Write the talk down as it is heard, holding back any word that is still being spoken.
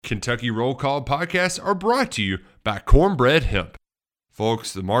Kentucky Roll Call podcasts are brought to you by Cornbread Hemp.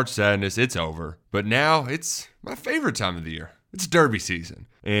 Folks, the March Sadness, it's over, but now it's my favorite time of the year. It's Derby season,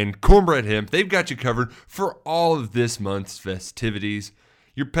 and Cornbread Hemp, they've got you covered for all of this month's festivities.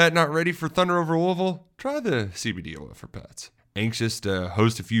 Your pet not ready for Thunder over Louisville? Try the CBD oil for pets. Anxious to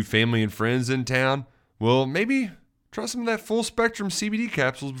host a few family and friends in town? Well, maybe try some of that full spectrum CBD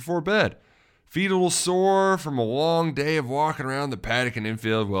capsules before bed. Feet a little sore from a long day of walking around the paddock and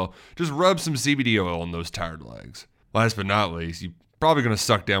infield? Well, just rub some CBD oil on those tired legs. Last but not least, you're probably going to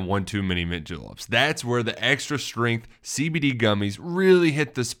suck down one too many mint juleps. That's where the extra strength CBD gummies really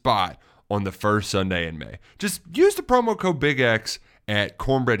hit the spot on the first Sunday in May. Just use the promo code BIGX at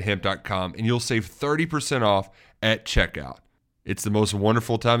cornbreadhemp.com and you'll save 30% off at checkout. It's the most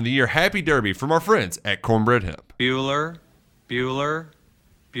wonderful time of the year. Happy Derby from our friends at Cornbread Hemp. Bueller.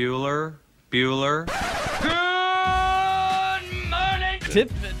 Good morning.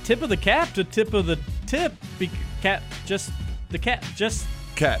 Tip of the cap to tip of the tip. Cat's tip.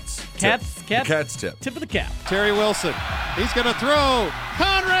 Tip of the cap. Terry Wilson. He's going to throw.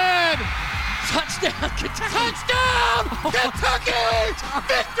 Conrad! Touchdown, Kentucky! Touchdown! Kentucky!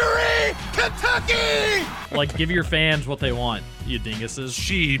 Victory! Kentucky! Like, give your fans what they want, you dinguses.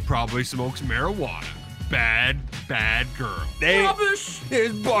 She probably smokes marijuana. Bad girl. Rubbish!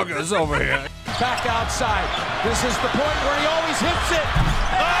 There's buggers over here. Back outside. This is the point where he always hits it.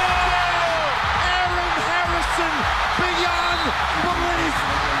 Oh! Aaron Harrison beyond belief.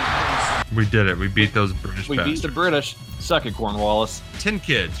 We did it. We beat those British We beat the British. Suck it, Cornwallis. 10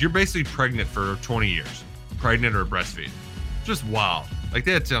 kids. You're basically pregnant for 20 years. Pregnant or breastfeeding. Just wild. Like,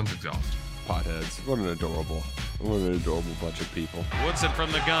 that sounds exhausting. Potheads. What an adorable bunch of people. Woodson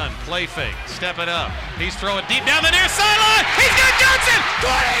from the gun. Play fake. Step it up. He's throwing deep down the near sideline. He's got Johnson.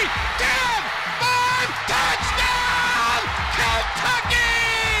 20, 10, 5, touchdown!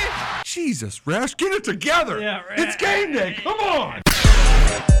 Kentucky! Jesus, Rash, get it together. Yeah, It's game day. Come on.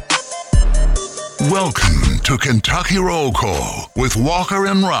 Welcome to Kentucky Roll Call with Walker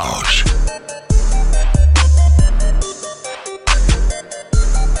and Roush.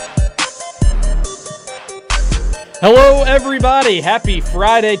 Hello, everybody. Happy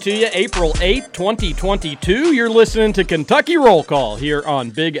Friday to you, April 8th, 2022. You're listening to Kentucky Roll Call here on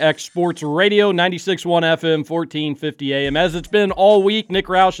Big X Sports Radio, 96.1 FM, 1450 AM. As it's been all week, Nick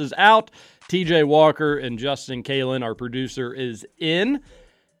Roush is out. TJ Walker and Justin Kalen, our producer, is in.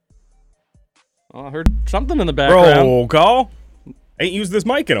 Oh, I heard something in the background. Roll call. Ain't used this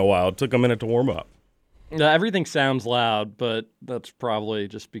mic in a while. It took a minute to warm up. Everything sounds loud, but that's probably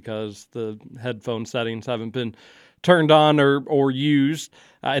just because the headphone settings haven't been turned on or used.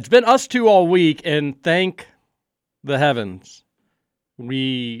 It's been us two all week, and thank the heavens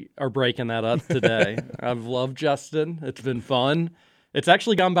we are breaking that up today. I've loved Justin. It's been fun. It's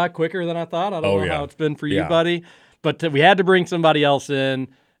actually gone by quicker than I thought. I don't know how it's been for you, buddy. But we had to bring somebody else in,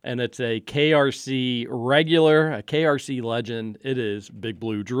 and it's a KRC regular, a KRC legend. It is Big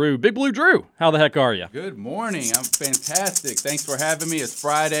Blue Drew. Big Blue Drew, how the heck are you? Good morning. I'm fantastic. Thanks for having me. It's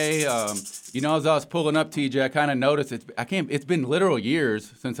Friday. As I was pulling up, TJ, I kind of noticed it's been literal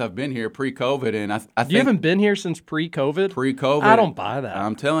years since I've been here pre-COVID, and I think you haven't been here since pre-COVID. Pre-COVID, I don't buy that.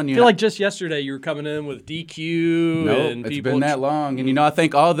 I'm telling you. I feel like just yesterday you were coming in with DQ. Nope, and it's people been that long, and I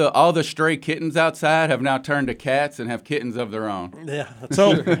think all the stray kittens outside have now turned to cats and have kittens of their own. Yeah.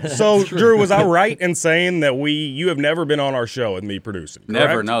 So Drew, was I right in saying that you have never been on our show with me producing? Correct?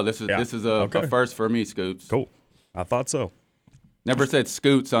 Never. No, this is a first for me, Scoots. Cool. I thought so. Never said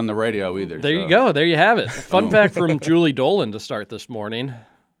Scoots on the radio either. There you go. There you have it. Fun fact from Julie Dolan to start this morning.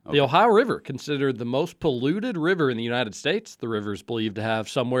 The Ohio River, considered the most polluted river in the United States. The river is believed to have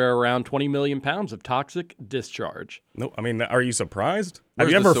somewhere around 20 million pounds of toxic discharge. No, I mean, are you surprised? Where's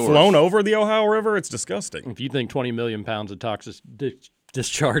have you ever the source? flown over the Ohio River? It's disgusting. If you think 20 million pounds of toxic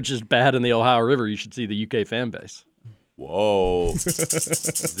discharge is bad in the Ohio River, you should see the UK fan base. Whoa.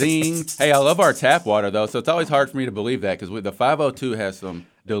 Zing. Hey, I love our tap water, though, so it's always hard for me to believe that because the 502 has some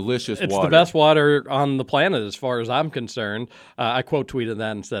delicious water. It's the best water on the planet as far as I'm concerned. I quote tweeted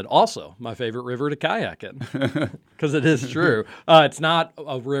that and said, also, my favorite river to kayak in, because it is true. It's not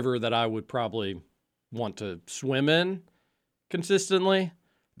a river that I would probably want to swim in consistently.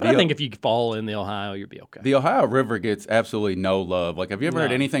 But I think if you fall in the Ohio, you'll be okay. The Ohio River gets absolutely no love. Like, have you ever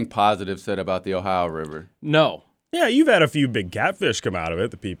heard anything positive said about the Ohio River? No. Yeah, you've had a few big catfish come out of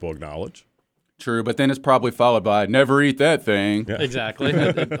it that people acknowledge. True, but then it's probably followed by, never eat that thing. Yeah. Exactly.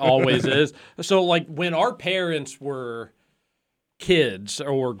 It always is. So, like, when our parents were kids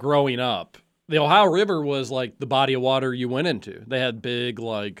or growing up, the Ohio River was, like, the body of water you went into. They had big,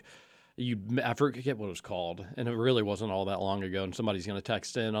 like, I forget what it was called, and it really wasn't all that long ago, and somebody's going to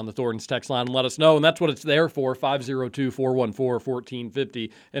text in on the Thornton's text line and let us know, and that's what it's there for,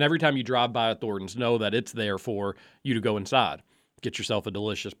 502-414-1450, and every time you drive by a Thornton's, know that it's there for you to go inside. Get yourself a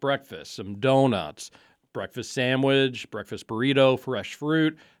delicious breakfast, some donuts, breakfast sandwich, breakfast burrito, fresh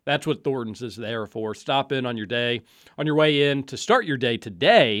fruit. That's what Thornton's is there for. Stop in on your way in to start your day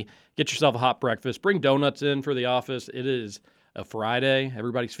today. Get yourself a hot breakfast. Bring donuts in for the office. It is a Friday.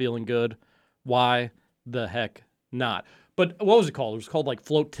 Everybody's feeling good. Why the heck not? But what was it called? It was called like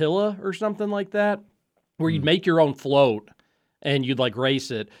Flotilla or something like that, where you'd make your own float and you'd like race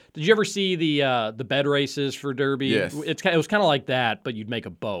it. Did you ever see the bed races for Derby? Yes. It was kind of like that, but you'd make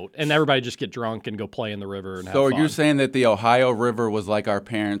a boat and everybody just get drunk and go play in the river and have So fun. you're saying that the Ohio River was like our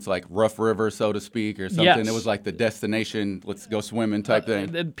parents' like rough river, so to speak, or something? Yes. It was like the destination, let's go swimming type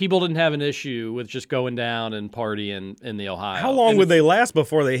thing. People didn't have an issue with just going down and partying in the Ohio. How long would they last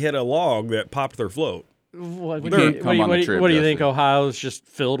before they hit a log that popped their float? What You do can't come on the trip, what do you think? Justin. Ohio's just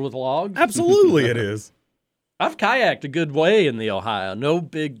filled with logs? Absolutely, it is. I've kayaked a good way in the Ohio. No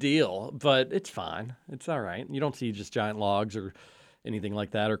big deal, but it's fine. It's all right. You don't see just giant logs or anything like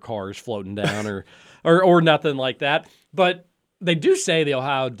that, or cars floating down, or nothing like that. But they do say the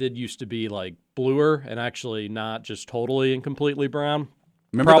Ohio did used to be like bluer and actually not just totally and completely brown.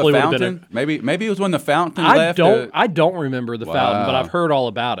 Remember Probably the would've been fountain? Maybe it was when the fountain I left. don't remember the fountain, but Wow. I've heard all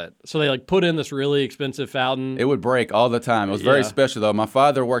about it. So they like put in this really expensive fountain. It would break all the time. It was very Yeah. special, though. My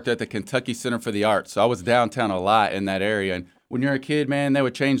father worked at the Kentucky Center for the Arts, so I was downtown a lot in that area. And when you're a kid, man, they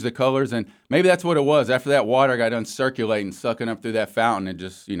would change the colors, and maybe that's what it was. After that water got done circulating, sucking up through that fountain, it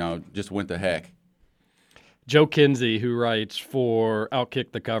just went to heck. Joe Kinsey, who writes for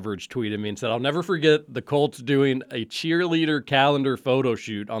Outkick the Coverage, tweeted me and said, "I'll never forget the Colts doing a cheerleader calendar photo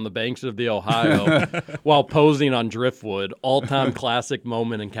shoot on the banks of the Ohio while posing on Driftwood. All-time classic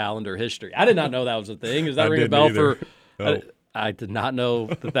moment in calendar history." I did not know that was a thing. Does that ring a didn't bell either. for? Oh. I did not know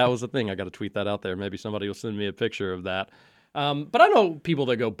that was a thing. I got to tweet that out there. Maybe somebody will send me a picture of that. But I know people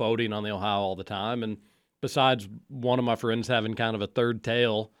that go boating on the Ohio all the time, and besides one of my friends having kind of a third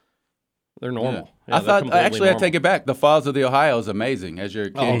tail, they're normal. Yeah, I they're thought completely actually I normal. take it back. The Falls of the Ohio is amazing. As your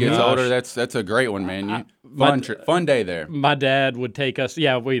kid gets gosh. older, that's a great one, man. my- Fun day there. My dad would take us.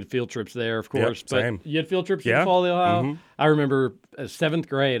 Yeah, we had field trips there, of course. But same. you had field trips in Yeah. the Fall of the Ohio. Mhm. I remember 7th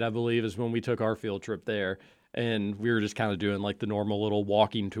grade, I believe, is when we took our field trip there, and we were just kind of doing like the normal little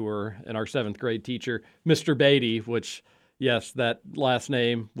walking tour. And our 7th grade teacher, Mr. Beatty, which yes, that last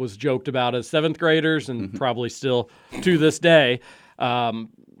name was joked about as 7th graders, and probably still to this day.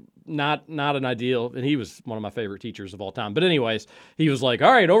 Not an ideal, and he was one of my favorite teachers of all time. But anyways, he was like,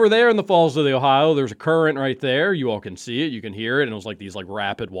 all right, over there in the Falls of the Ohio, there's a current right there. You all can see it. You can hear it. And it was like these like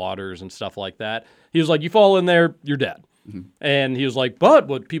rapid waters and stuff like that. He was like, you fall in there, you're dead. And he was like, but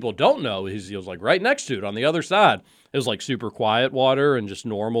what people don't know is he was like right next to it on the other side. It was like super quiet water and just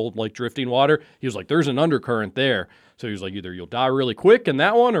normal like drifting water. He was like, there's an undercurrent there. So he was like, either you'll die really quick in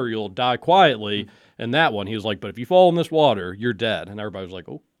that one or you'll die quietly in that one. He was like, but if you fall in this water, you're dead. And everybody was like,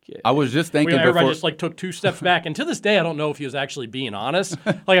 okay. I was just thinking Everybody before. just like took 2 steps back. And to this day, I don't know if he was actually being honest.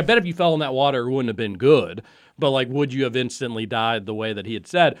 Like, I bet if you fell in that water, it wouldn't have been good. But like, would you have instantly died the way that he had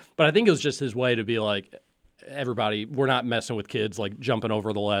said? But I think it was just his way to be like, everybody, we're not messing with kids like jumping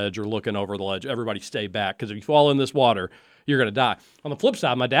over the ledge or looking over the ledge. Everybody stay back, because if you fall in this water, you're going to die. On the flip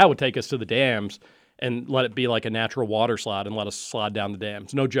side, my dad would take us to the dams and let it be like a natural water slide and let us slide down the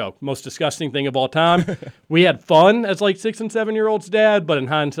dams. No joke. Most disgusting thing of all time. We had fun as like 6 and 7-year-olds, Dad, but in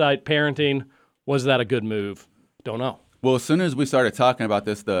hindsight, parenting, was that a good move? Don't know. Well, as soon as we started talking about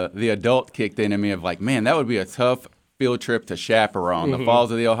this, the adult kicked in me of like, man, that would be a tough field trip to chaperone. The Falls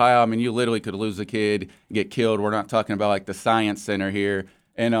of the Ohio, I mean, you literally could lose a kid, get killed. We're not talking about like the Science Center here.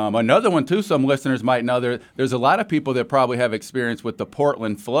 And another one, too, some listeners might know, there's a lot of people that probably have experience with the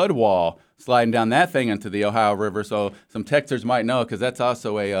Portland flood wall, sliding down that thing into the Ohio River. So some texters might know, because that's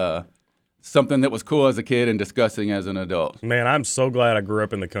also a something that was cool as a kid and disgusting as an adult. Man, I'm so glad I grew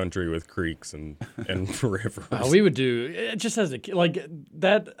up in the country with creeks and rivers. We would do it just as a kid, like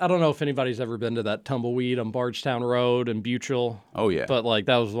that. I don't know if anybody's ever been to that tumbleweed on Bardstown Road in Butyl. Oh, yeah. But like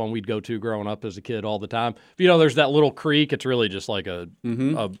that was the one we'd go to growing up as a kid all the time. You know, there's that little creek. It's really just like a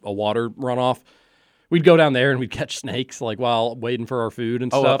water runoff. We'd go down there and we'd catch snakes like while waiting for our food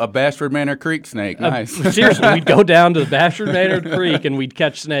and Oh, stuff. a Bashford Manor Creek snake. Nice. Seriously, we'd go down to the Bashford Manor Creek and we'd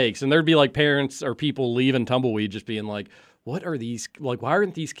catch snakes. And there'd be like parents or people leaving tumbleweed just being like, what are these, like, why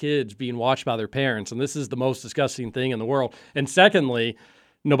aren't these kids being watched by their parents? And this is the most disgusting thing in the world. And secondly,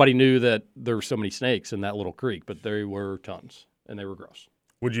 nobody knew that there were so many snakes in that little creek, but there were tons and they were gross.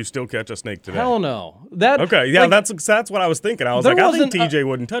 Would you still catch a snake today? Hell no. That Okay, yeah, like, that's what I was thinking. I was there like, I think wasn't TJ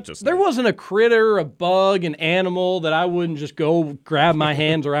wouldn't touch a snake. there wasn't a critter, a bug, an animal that I wouldn't just go grab my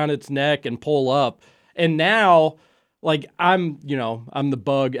hands around its neck and pull up. And now, like, I'm the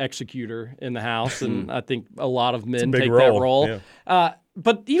bug executor in the house, and I think a lot of men big take that role, role. yeah.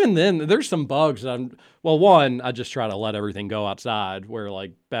 But even then, there's some bugs that one, I just try to let everything go outside, where,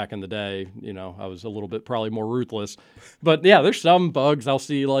 like, back in the day, I was a little bit probably more ruthless. But, yeah, there's some bugs I'll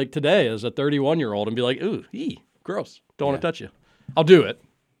see, like, today as a 31-year-old and be like, ooh, gross, don't want to touch you. I'll do it,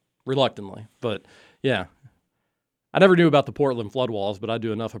 reluctantly. But, yeah. I never knew about the Portland flood walls, but I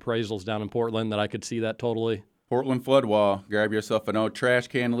do enough appraisals down in Portland that I could see that totally. Portland flood wall. Grab yourself an old trash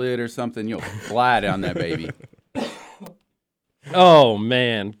can lid or something. You'll fly down that baby. Oh,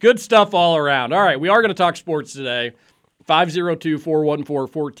 man. Good stuff all around. All right, we are going to talk sports today.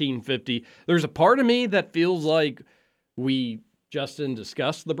 502-414-1450. There's a part of me that feels like Justin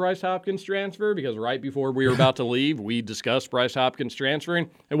discussed the Bryce Hopkins transfer, because right before we were about to leave, we discussed Bryce Hopkins transferring.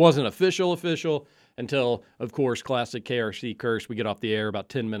 It wasn't official until, of course, classic KRC curse. We get off the air about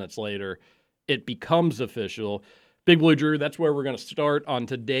 10 minutes later. It becomes official. Big Blue Drew, that's where we're going to start on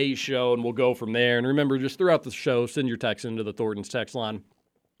today's show, and we'll go from there. And remember, just throughout the show, send your text into the Thornton's text line.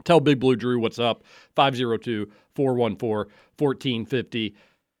 Tell Big Blue Drew what's up, 502-414-1450.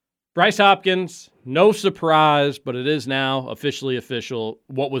 Bryce Hopkins, no surprise, but it is now officially official.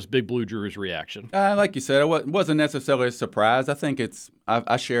 What was Big Blue Drew's reaction? Like you said, it wasn't necessarily a surprise. I think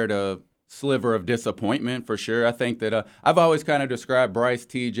I shared a sliver of disappointment for sure. I think that I've always kind of described Bryce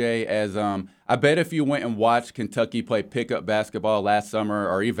TJ as I bet if you went and watched Kentucky play pickup basketball last summer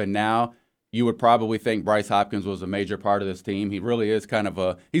or even now, you would probably think Bryce Hopkins was a major part of this team. He really is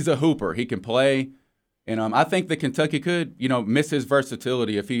he's a hooper. He can play. And I think that Kentucky could, miss his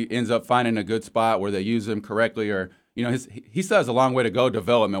versatility if he ends up finding a good spot where they use him correctly, or, he still has a long way to go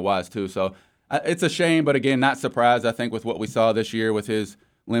development-wise too. So it's a shame, but again, not surprised, I think, with what we saw this year with his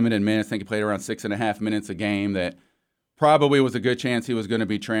limited minutes. I think he played around 6.5 minutes a game. That probably was a good chance he was going to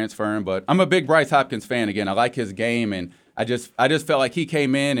be transferring. But I'm a big Bryce Hopkins fan. Again, I like his game, and I just felt like he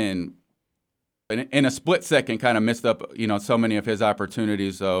came in in a split second kind of missed up, so many of his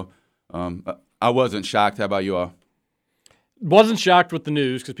opportunities. So I wasn't shocked. How about you all? Wasn't shocked with the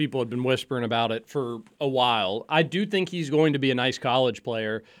news because people had been whispering about it for a while. I do think he's going to be a nice college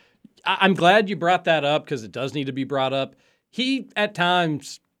player. I'm glad you brought that up because it does need to be brought up. He, at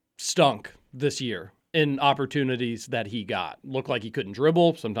times, stunk this year in opportunities that he got. Looked like he couldn't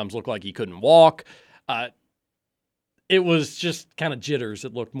dribble, sometimes looked like he couldn't walk. It was just kind of jitters,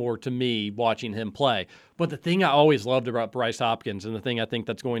 it looked more to me, watching him play. But the thing I always loved about Bryce Hopkins, and the thing I think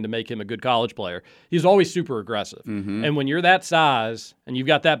that's going to make him a good college player, he's always super aggressive. Mm-hmm. And when you're that size and you've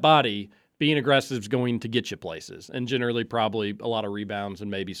got that body, being aggressive is going to get you places, and generally probably a lot of rebounds and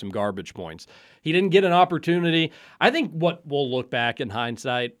maybe some garbage points. He didn't get an opportunity. I think what we'll look back in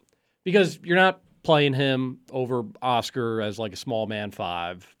hindsight, because you're not playing him over Oscar as like a small man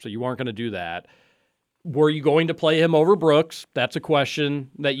 5, so you weren't going to do that. Were you going to play him over Brooks? That's a question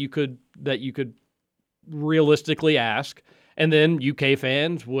that you could realistically ask. And then UK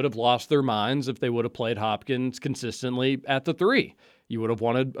fans would have lost their minds if they would have played Hopkins consistently at the 3. You would have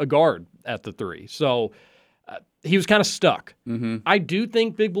wanted a guard at the 3. So he was kind of stuck. Mm-hmm. I do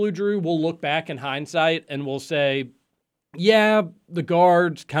think Big Blue Drew will look back in hindsight and will say, yeah, the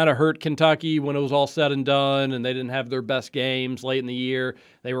guards kind of hurt Kentucky when it was all said and done, and they didn't have their best games late in the year.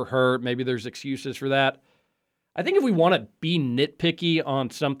 They were hurt. Maybe there's excuses for that. I think if we want to be nitpicky on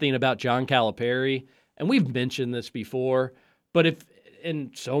something about John Calipari, and we've mentioned this before,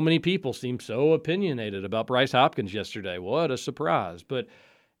 and so many people seem so opinionated about Bryce Hopkins yesterday. What a surprise. But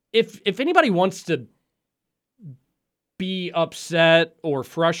if anybody wants to be upset or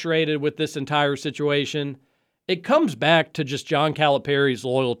frustrated with this entire situation, it comes back to just John Calipari's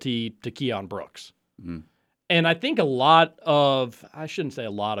loyalty to Keon Brooks. Mm-hmm. And I think I shouldn't say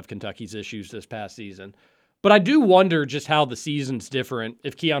a lot of Kentucky's issues this past season, but I do wonder just how the season's different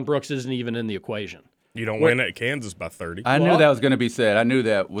if Keon Brooks isn't even in the equation. You don't win at Kansas by 30. I knew that was going to be said.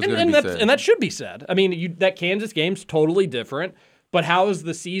 And that should be said. I mean, that Kansas game's totally different, but how is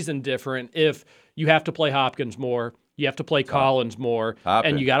the season different if you have to play Hopkins more, you have to play Collins more,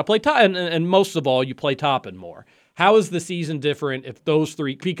 and you got to play and most of all, you play Toppin more. How is the season different if those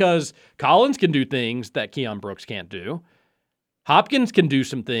 3? Because Collins can do things that Keon Brooks can't do. Hopkins can do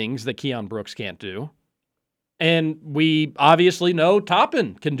some things that Keon Brooks can't do. And we obviously know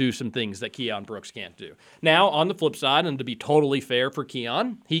Toppin can do some things that Keon Brooks can't do. Now, on the flip side, and to be totally fair for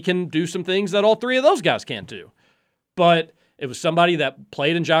Keon, he can do some things that all 3 of those guys can't do. But it was somebody that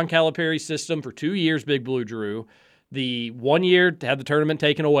played in John Calipari's system for 2 years, Big Blue Drew, The 1 year had the tournament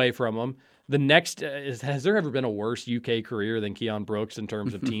taken away from him. The next, has there ever been a worse UK career than Keon Brooks in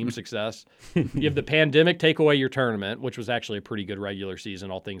terms of team success? You have the pandemic take away your tournament, which was actually a pretty good regular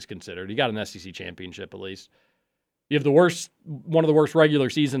season, all things considered. You got an SEC championship at least. You have one of the worst regular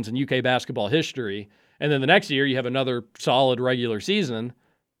seasons in UK basketball history. And then the next year, you have another solid regular season,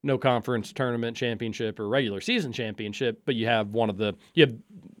 no conference tournament championship or regular season championship, but you have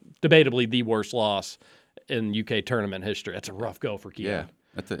debatably the worst loss in UK tournament history. That's a rough go for Keon. Yeah.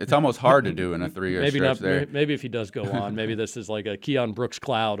 It's almost hard to do in a 3-year stretch there. Maybe if he does go on, maybe this is like a Keon Brooks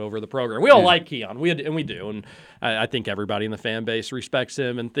cloud over the program. We all like Keon, we do, and I think everybody in the fan base respects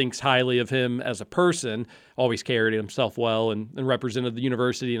him and thinks highly of him as a person. Always carried himself well and represented the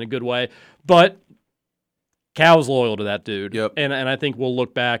university in a good way. But Cal's loyal to that dude, and I think we'll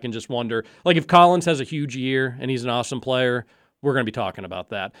look back and just wonder, like if Collins has a huge year and he's an awesome player, we're going to be talking about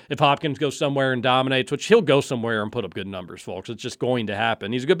that. If Hopkins goes somewhere and dominates, which he'll go somewhere and put up good numbers, folks. It's just going to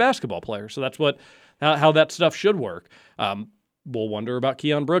happen. He's a good basketball player, so that's how that stuff should work. We'll wonder about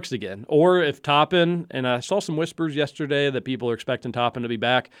Keon Brooks again. Or if Toppin, and I saw some whispers yesterday that people are expecting Toppin to be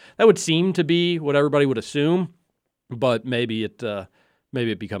back. That would seem to be what everybody would assume, but maybe it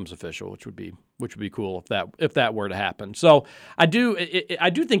becomes official, which would be cool if that were to happen. So I do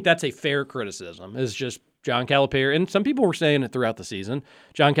think that's a fair criticism. Is just John Calipari, and some people were saying it throughout the season,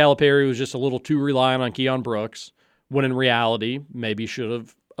 John Calipari was just a little too reliant on Keon Brooks, when in reality, maybe should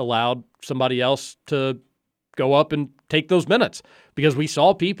have allowed somebody else to go up and take those minutes, because we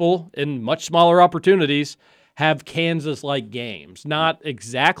saw people in much smaller opportunities have Kansas-like games. Not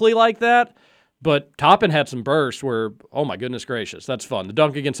exactly like that, but Toppin had some bursts where, oh my goodness gracious, that's fun. The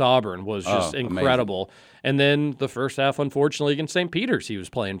dunk against Auburn was just incredible. Amazing. And then the first half, unfortunately, against St. Peter's, he was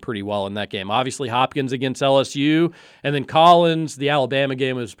playing pretty well in that game. Obviously, Hopkins against LSU, and then Collins, the Alabama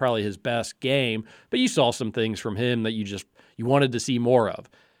game was probably his best game, but you saw some things from him that you wanted to see more of.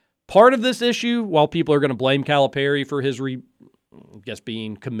 Part of this issue, while people are going to blame Calipari for his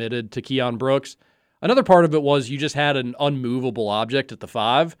being committed to Keon Brooks, another part of it was you just had an unmovable object at the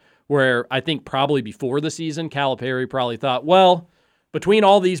 5, where I think probably before the season, Calipari probably thought, well, between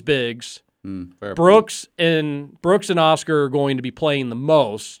all these bigs, Brooks and Oscar are going to be playing the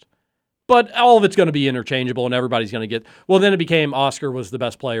most, but all of it's going to be interchangeable and everybody's going to get – well, then it became Oscar was the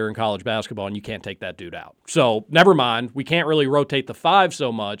best player in college basketball and you can't take that dude out. So never mind. We can't really rotate the 5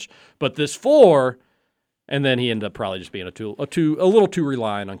 so much, but this 4 – and then he ended up probably just being a little too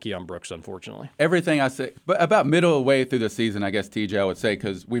reliant on Keon Brooks, unfortunately. Everything I say, but about middle of the way through the season, I guess, TJ, I would say,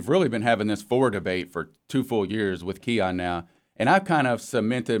 because we've really been having this 4 debate for 2 full years with Keon now, and I've kind of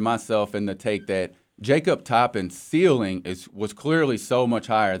cemented myself in the take that Jacob Toppin's ceiling was clearly so much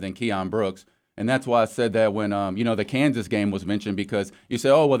higher than Keon Brooks, and that's why I said that when the Kansas game was mentioned, because you say,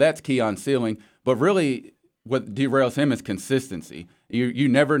 oh, well, that's Keon's ceiling, but really what derails him is consistency. You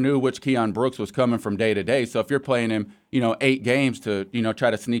never knew which Keon Brooks was coming from day to day. So if you're playing him, 8 games to,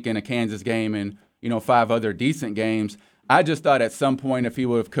 try to sneak in a Kansas game and, 5 other decent games, I just thought at some point if he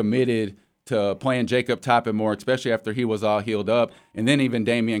would have committed to playing Jacob Toppin more, especially after he was all healed up, and then even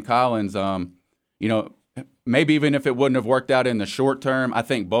Damian Collins, maybe even if it wouldn't have worked out in the short term, I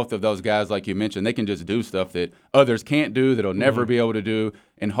think both of those guys, like you mentioned, they can just do stuff that others can't do, that'll never be able to do,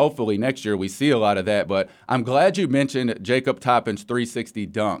 and hopefully next year we see a lot of that. But I'm glad you mentioned Jacob Toppin's 360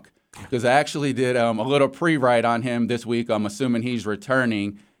 dunk, because I actually did a little pre-write on him this week. I'm assuming he's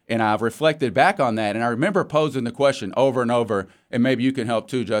returning, and I've reflected back on that, and I remember posing the question over and over, and maybe you can help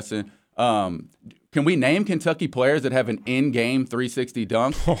too, Justin. Can we name Kentucky players that have an in-game 360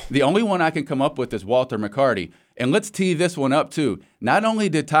 dunk? The only one I can come up with is Walter McCarty. And let's tee this one up, too. Not only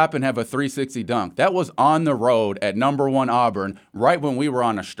did Toppin have a 360 dunk, that was on the road at number 1 Auburn right when we were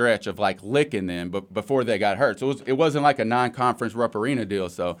on a stretch of, licking them but before they got hurt. So it wasn't like a non-conference Rupp Arena deal.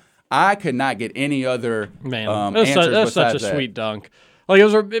 So I could not get any other answers that's such a sweet dunk.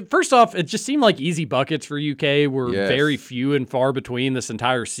 First off, it just seemed like easy buckets for UK were very few and far between this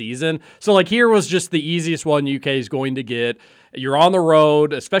entire season. So, here was just the easiest one UK is going to get. You're on the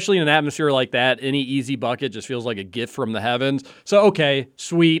road, especially in an atmosphere like that. Any easy bucket just feels like a gift from the heavens. So, okay,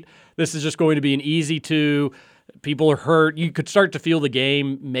 sweet. This is just going to be an easy 2. People are hurt. You could start to feel the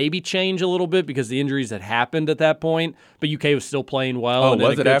game maybe change a little bit because the injuries had happened at that point, but UK was still playing well. Oh,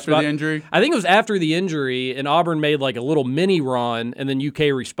 was it after the injury? I think it was after the injury, and Auburn made a little mini run, and then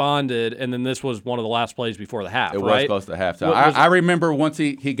UK responded, and then this was one of the last plays before the half, It was close to halftime. I remember once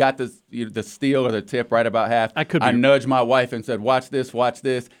he got the steal or the tip right about half, I nudged my wife and said, watch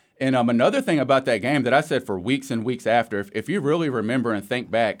this. And another thing about that game that I said for weeks and weeks after, if you really remember and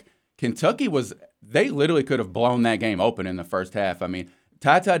think back, Kentucky they literally could have blown that game open in the first half. I mean,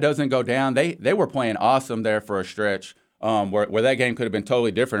 Ty doesn't go down, they were playing awesome there for a stretch where that game could have been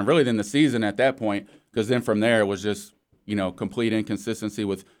totally different, really, than the season at that point, because then from there it was just, complete inconsistency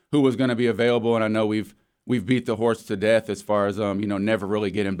with who was going to be available. And I know we've beat the horse to death as far as, never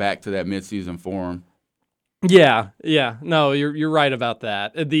really getting back to that midseason form. Yeah. No, you're right about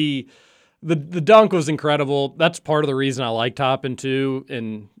that. The dunk was incredible. That's part of the reason I like Toppin too,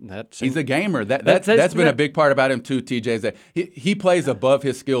 and he's a gamer. That's been a big part about him too, TJ. Is that he plays above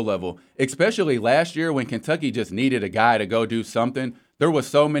his skill level. Especially last year when Kentucky just needed a guy to go do something. There was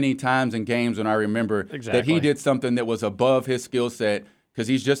so many times in games when I remember that he did something that was above his skill set because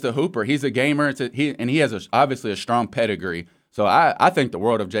he's just a hooper. He's a gamer, and he has obviously a strong pedigree. So I think the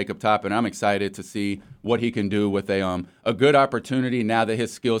world of Jacob Toppin. I'm excited to see what he can do with a good opportunity now that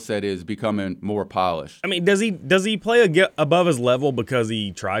his skill set is becoming more polished. I mean, does he play above his level because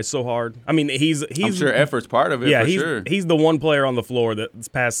he tries so hard? I mean, I'm sure effort's part of it. Yeah, for sure. He's the one player on the floor this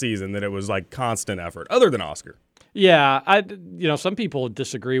past season that it was like constant effort, other than Oscar. Yeah, some people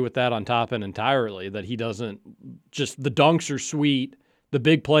disagree with that on Toppin entirely. That he doesn't just the dunks are sweet. The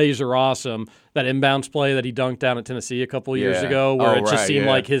big plays are awesome. That inbounds play that he dunked down at Tennessee a couple years ago where it just seemed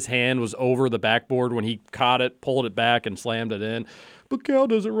like his hand was over the backboard when he caught it, pulled it back, and slammed it in. But Cal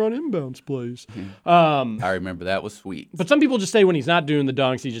doesn't run inbounds plays. I remember that was sweet. But some people just say when he's not doing the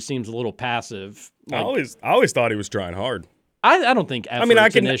dunks, he just seems a little passive. I always thought he was trying hard. I don't think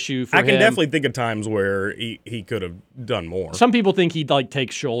effort's an issue for him. I can definitely think of times where he could have done more. Some people think he'd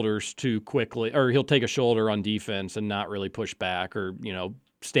take shoulders too quickly, or he'll take a shoulder on defense and not really push back or,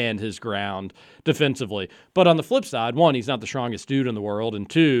 stand his ground defensively. But on the flip side, one, he's not the strongest dude in the world, and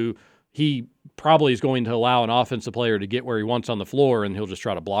two, he probably is going to allow an offensive player to get where he wants on the floor, and he'll just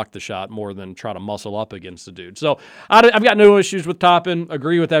try to block the shot more than try to muscle up against the dude. So I've got no issues with Toppin.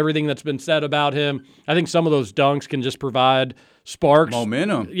 Agree with everything that's been said about him. I think some of those dunks can just provide sparks.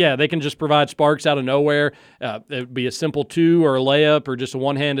 Momentum. Yeah, they can just provide sparks out of nowhere. It would be a simple two or a layup or just a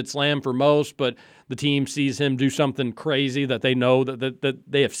one-handed slam for most, but the team sees him do something crazy that they know that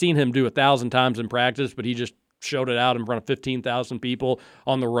they have seen him do 1,000 times in practice, but he just showed it out in front of 15,000 people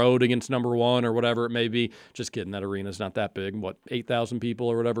on the road against number one or whatever it may be. Just kidding. That arena's not that big. 8,000 people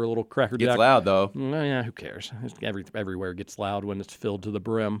or whatever, a little cracker jack. Gets loud, though. Yeah, who cares? Everywhere gets loud when it's filled to the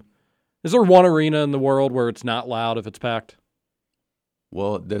brim. Is there one arena in the world where it's not loud if it's packed?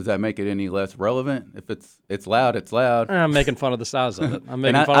 Well, does that make it any less relevant? If it's loud, it's loud. I'm making fun of the size of it. I'm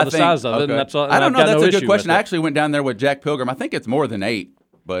making fun of the size of it, and that's all. I don't know. That's a good question. I actually went down there with Jack Pilgrim. I think it's more than 8,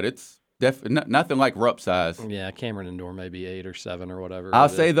 but it's nothing like Rupp size. Yeah, Cameron Indoor maybe 8 or 7 or whatever. I'll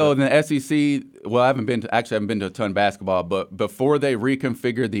say though, in the SEC, well, I haven't been to a ton of basketball, but before they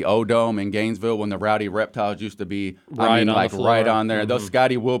reconfigured the O-Dome in Gainesville, when the Rowdy Reptiles used to be, right on there. Those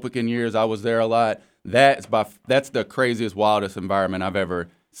Scotty Wilbekin years, I was there a lot. That's the craziest, wildest environment I've ever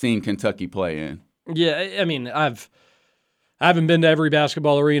seen Kentucky play in. Yeah, I mean, I haven't been to every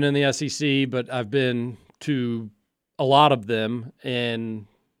basketball arena in the SEC, but I've been to a lot of them, and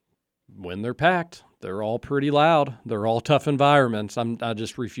when they're packed, they're all pretty loud. They're all tough environments. I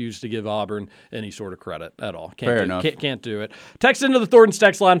just refuse to give Auburn any sort of credit at all. Fair enough. Can't do it. Text into the Thornton's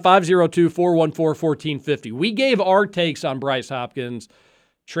text line 502-414-1450. We gave our takes on Bryce Hopkins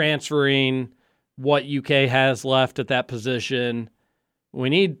transferring, what UK has left at that position. We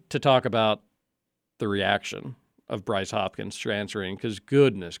need to talk about the reaction of Bryce Hopkins transferring, because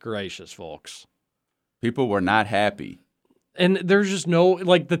goodness gracious, folks. People were not happy. And there's just no,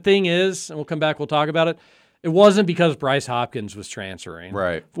 the thing is, and we'll come back, we'll talk about it, it wasn't because Bryce Hopkins was transferring.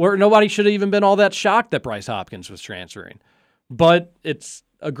 Right. Where nobody should have even been all that shocked that Bryce Hopkins was transferring. But it's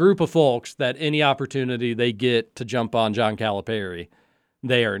a group of folks that any opportunity they get to jump on John Calipari,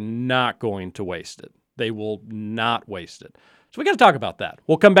 they are not going to waste it. They will not waste it. So we got to talk about that.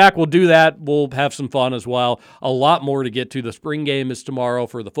 We'll come back. We'll do that. We'll have some fun as well. A lot more to get to. The spring game is tomorrow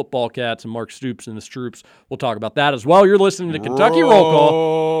for the Football Cats and Mark Stoops and his troops. We'll talk about that as well. You're listening to Kentucky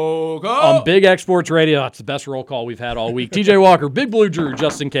Roll Call on Big X Sports Radio. It's the best roll call we've had all week. TJ Walker, Big Blue Drew,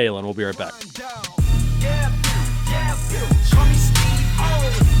 Justin Kalen. We'll be right back.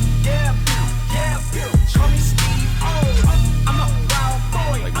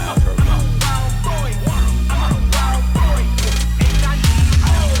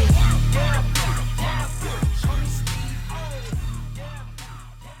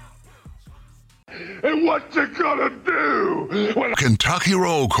 And what you gonna do when Kentucky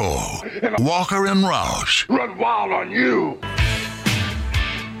Roll Call, Walker and Roush run wild on you?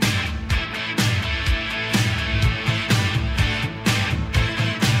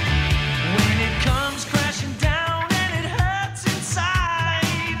 When it comes crashing down and it hurts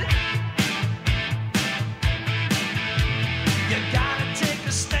inside, you gotta take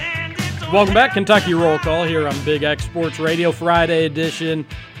Welcome back, Kentucky Roll Call here on Big X Sports Radio, Friday edition.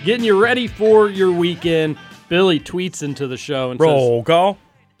 Getting you ready for your weekend. Billy tweets into the show and Roll call.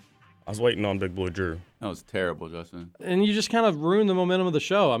 I was waiting on Big Blue Drew. That was terrible, Justin. and you just kind of ruined the momentum of the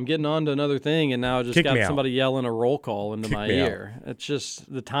show. I'm getting on to another thing, and now I just Kick got me out. somebody yelling a roll call into Kick my me out. ear. It's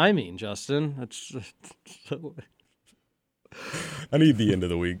just the timing, Justin. It's I need the end of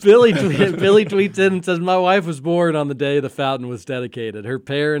the week. Billy tweets in and says, my wife was born on the day the fountain was dedicated. Her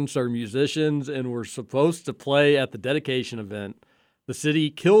parents are musicians and were supposed to play at the dedication event. The city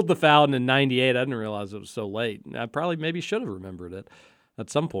killed the fountain in 98. I didn't realize it was so late. I probably maybe should have remembered it at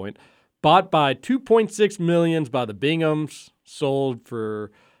some point. Bought by $2.6 million by the Binghams, sold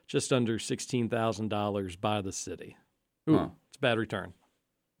for just under $16,000 by the city. Ooh, Huh. it's a bad return.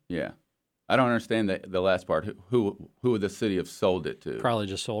 Yeah. I don't understand the last part. Who would the city have sold it to? Probably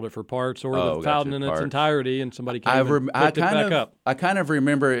just sold it for parts or Oh, the fountain in its parts. entirety, and somebody came and picked it back up. I kind of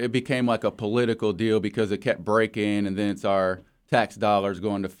remember it became like a political deal because it kept breaking, and then it's our tax dollars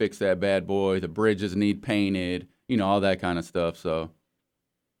going to fix that bad boy. The bridges need painted, all that kind of stuff. So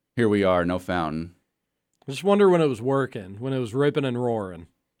here we are, no fountain. I just wonder when it was working, when it was ripping and roaring.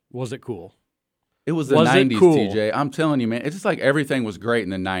 Was it cool? It was the Was it 90s, cool? TJ. I'm telling you, man. It's just like everything was great in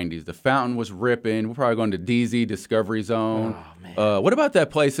the 90s. The fountain was ripping. We're probably going to DZ Discovery Zone. Oh, man. What about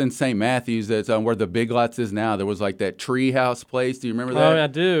that place in St. Matthews that's where the Big Lots is now? There was like that tree house place. Do you remember that? Oh, I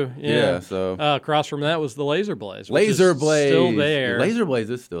do. Yeah. Yeah, so- across from that was the Laser Blaze. Laser Blaze. Still there. Laser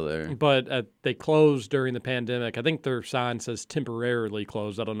Blaze is still there. But they closed during the pandemic. I think their sign says temporarily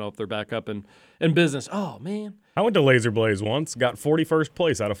closed. I don't know if they're back up in business. Oh, man. I went to Laser Blaze once, got 41st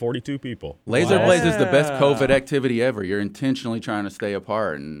place out of 42 people. Laser Wow. Blaze is the best COVID activity ever. You're intentionally trying to stay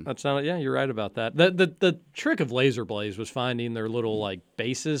apart. And That's not. Yeah, you're right about that. The trick of Laser Blaze was finding their little like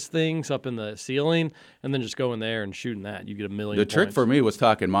bases things up in the ceiling, and then just going there and shooting that. You get a million. the trick points. for me was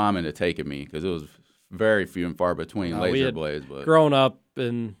talking mom into taking me because it was very few and far between We Laser had Blaze. But grown up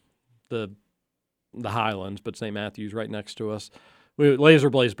in the Highlands, but St. Matthews right next to us. Laser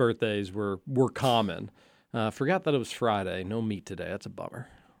Blaze birthdays were common. Forgot that it was Friday. No meat today. That's a bummer.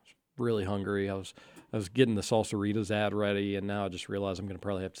 I was really hungry. I was getting the Salsaritas ad ready, and now I just realized I'm going to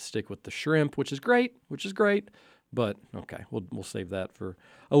probably have to stick with the shrimp, which is great. But okay, we'll save that for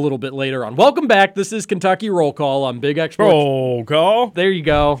a little bit later on. Welcome back. This is Kentucky Roll Call on Big X Sports. Roll call. There you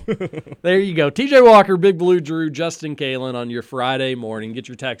go. There you go. TJ Walker, Big Blue Drew, Justin Kalen on your Friday morning. Get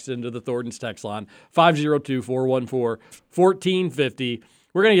your text into the Thornton's text line, 502-414-1450.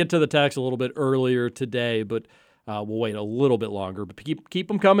 We're going to get to the text a little bit earlier today, but we'll wait a little bit longer. But keep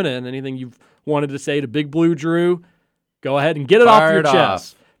them coming in. Anything you've wanted to say to Big Blue Drew, go ahead and get it off your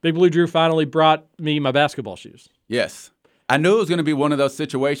chest. Big Blue Drew finally brought me my basketball shoes. yes. I knew it was going to be one of those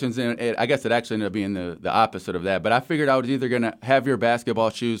situations, and I guess it actually ended up being the opposite of that. But I figured I was either going to have your basketball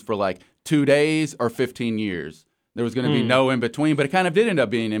shoes for like 2 days or 15 years. There was going to be no in between, but it kind of did end up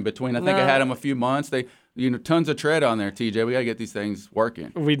being in between. I think I had them a few months. They, tons of tread on there, TJ. We got to get these things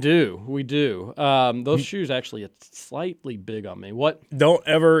working. We do. Those shoes actually are slightly big on me. What? Don't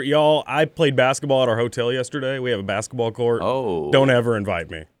ever, y'all, I played basketball at our hotel yesterday. We have a basketball court. Oh. Don't ever invite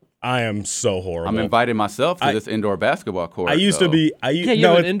me. I am so horrible. I'm inviting myself to this indoor basketball court. I used to though. be. You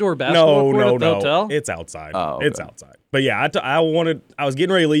have an indoor basketball court at the hotel? It's outside. Oh, okay. It's outside. But yeah, I was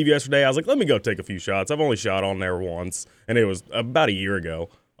getting ready to leave yesterday. I was like, let me go take a few shots. I've only shot on there once, and it was about a year ago.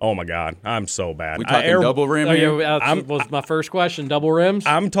 Oh my God, I'm so bad. We talking double rim Oh, here? yeah, that was my first question. Double rims?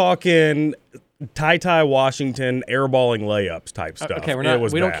 I'm talking Ty Washington airballing layups type stuff. Okay, It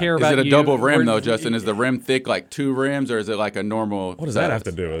was we don't bad. care Is about it a you. double rim, We're- though, Justin? Is the rim thick like 2 rims, or is it like a normal What does that have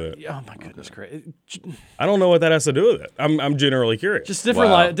to do with it? Oh my goodness, Christ. I don't know what that has to do with it. I'm generally curious. Just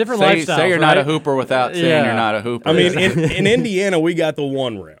different different say, lifestyles. Say you're not a right? hooper without saying Yeah. you're not a hooper. I mean, in Indiana, we got the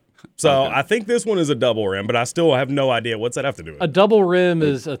one rim. So I think this one is a double rim, but I still have no idea. What's that have to do with A it? double rim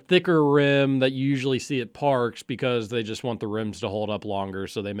is a thicker rim that you usually see at parks because they just want the rims to hold up longer,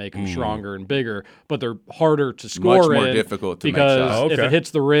 so they make them stronger and bigger. But they're harder to score Much more in difficult to make because shots. Oh, if okay. it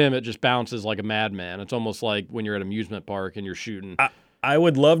hits the rim, it just bounces like a madman. It's almost like when you're at an amusement park and you're shooting. I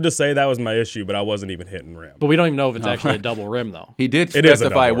would love to say that was my issue, but I wasn't even hitting rim. But we don't even know if it's actually a double rim, though. he did It is a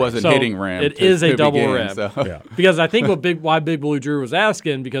specify it double rim. wasn't So hitting rim. it to- is a to double begin, rim. so- Yeah. Because I think why Big Blue Drew was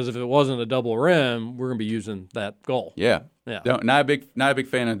asking, because if it wasn't a double rim, we're going to be using that goal. Yeah. Yeah. Not a big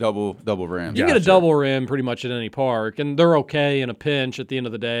fan of double rims. You get a double rim pretty much at any park, and they're okay in a pinch. At the end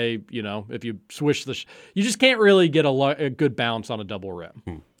of the day, if you swish you just can't really get a good bounce on a double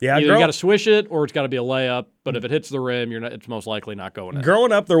rim. Yeah, Either you got to swish it, or it's got to be a layup. But if it hits the rim, it's most likely not going in.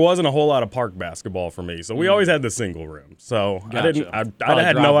 Growing up, there wasn't a whole lot of park basketball for me, so we always had the single rim. So Gotcha. I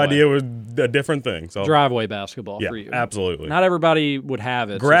had no idea it was a different thing. So driveway basketball for you. Absolutely. Not everybody would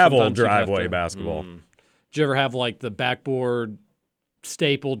have it. Gravel driveway basketball. Did you ever have like the backboard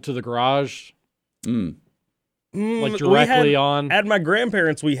stapled to the garage? Like directly on? At my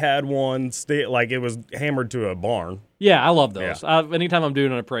grandparents, we had one like it was hammered to a barn. Yeah, I love those. Anytime I'm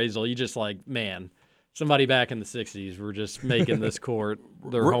doing an appraisal, you just like, man, somebody back in the 60s were just making this court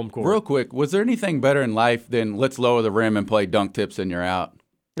their home court. Real quick, was there anything better in life than let's lower the rim and play dunk tips and you're out?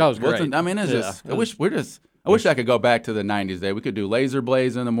 That was great. I wish I could go back to the 90s day. We could do laser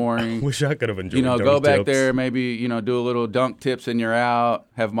blades in the morning. Wish I could have enjoyed dunk go back tips. there, maybe, do a little dunk tips and you're out.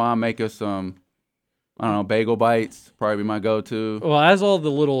 Have mom make us some, I don't know, bagel bites. Probably my go-to. Well, as all the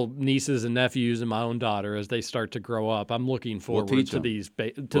little nieces and nephews and my own daughter, as they start to grow up, I'm looking forward to these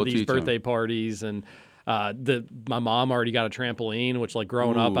birthday parties. And my mom already got a trampoline, which like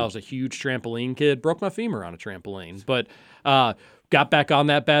growing up, I was a huge trampoline kid. Broke my femur on a trampoline. But got back on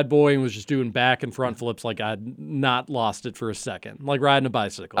that bad boy and was just doing back and front flips like I'd not lost it for a second, like riding a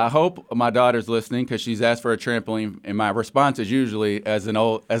bicycle. I hope my daughter's listening because she's asked for a trampoline, and my response is usually as an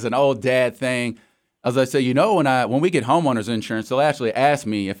old dad thing. As I say, when we get homeowners insurance, they'll actually ask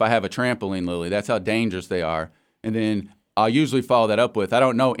me if I have a trampoline, Lily. That's how dangerous they are. And then I'll usually follow that up with, I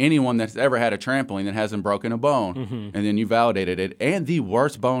don't know anyone that's ever had a trampoline that hasn't broken a bone. And then you validated it. And the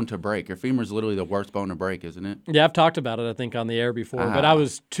worst bone to break. Your femur's literally the worst bone to break, isn't it? Yeah, I've talked about it, I think, on the air before. But I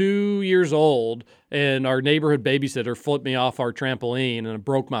was 2 years old, and our neighborhood babysitter flipped me off our trampoline, and it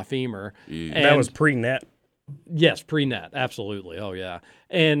broke my femur. And that was pre-net? Yes, pre-net, absolutely. Oh, yeah.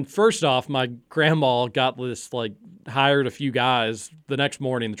 And first off, my grandma got this, hired a few guys. The next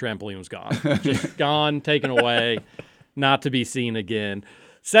morning, the trampoline was gone. Just gone, taken away. Not to be seen again.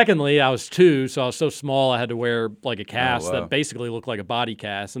 Secondly, I was 2, so I was so small I had to wear a cast that basically looked like a body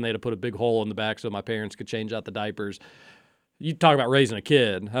cast, and they had to put a big hole in the back so my parents could change out the diapers. You talk about raising a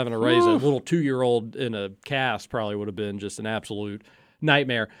kid. Having to raise a little 2-year-old in a cast probably would have been just an absolute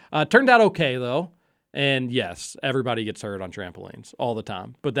nightmare. Turned out okay, though. And yes, everybody gets hurt on trampolines all the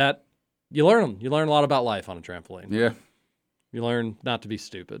time. But you learn them. You learn a lot about life on a trampoline. Yeah. You learn not to be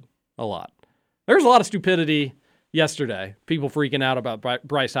stupid a lot. There's a lot of stupidity yesterday, people freaking out about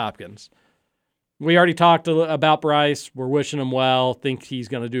Bryce Hopkins. We already talked about Bryce. We're wishing him well, think he's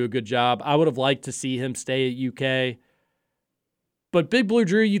going to do a good job. I would have liked to see him stay at UK. But Big Blue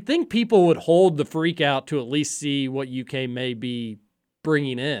Drew, you'd think people would hold the freak out to at least see what UK may be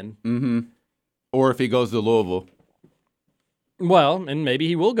bringing in. Mm-hmm. Or if he goes to Louisville. Well, and maybe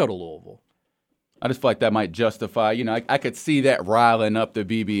he will go to Louisville. I just feel like that might justify, I could see that riling up the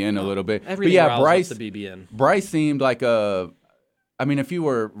BBN a little bit. Everything riles up the BBN. Bryce seemed like if you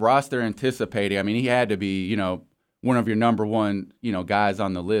were roster anticipating, he had to be, one of your number one, guys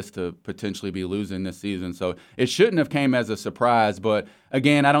on the list to potentially be losing this season. So it shouldn't have came as a surprise. But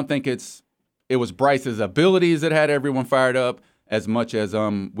again, I don't think it was Bryce's abilities that had everyone fired up as much as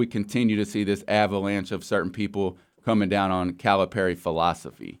we continue to see this avalanche of certain people coming down on Calipari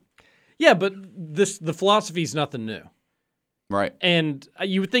philosophy. Yeah, but the philosophy is nothing new. Right. And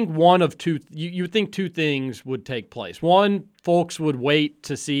you would think one of two you would think two things would take place. One, folks would wait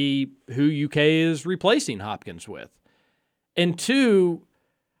to see who UK is replacing Hopkins with. And two,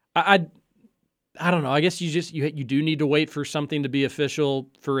 I don't know, I guess you do need to wait for something to be official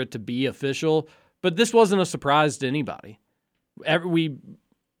for it to be official, but this wasn't a surprise to anybody.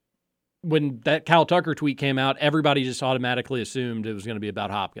 When that Kyle Tucker tweet came out, everybody just automatically assumed it was going to be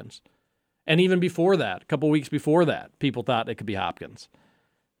about Hopkins. And even before that, a couple weeks before that, people thought it could be Hopkins.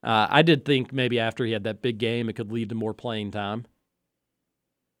 I did think maybe after he had that big game, it could lead to more playing time.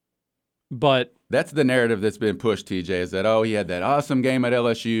 But that's the narrative that's been pushed, TJ, is that, he had that awesome game at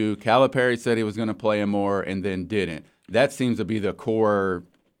LSU. Calipari said he was going to play him more and then didn't. That seems to be the core.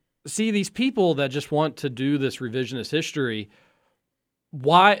 See, these people that just want to do this revisionist history,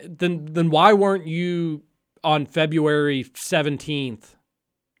 why weren't you on February 17th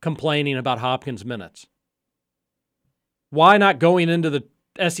complaining about Hopkins' minutes? Why not going into the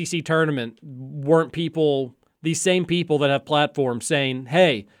SEC tournament weren't these same people that have platforms saying,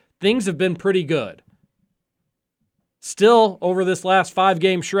 hey, things have been pretty good. Still, over this last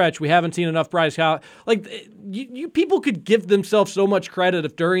 5-game stretch, we haven't seen enough Bryce Hopkins. You people could give themselves so much credit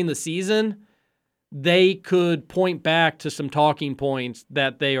if during the season they could point back to some talking points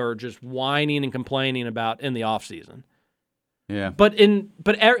that they are just whining and complaining about in the offseason. Yeah. But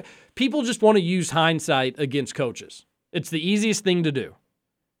people just want to use hindsight against coaches. It's the easiest thing to do.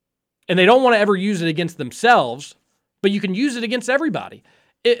 And they don't want to ever use it against themselves, but you can use it against everybody.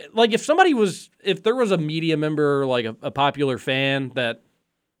 Like if there was a media member, like a popular fan that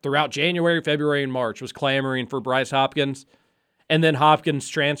throughout January, February, and March was clamoring for Bryce Hopkins, and then Hopkins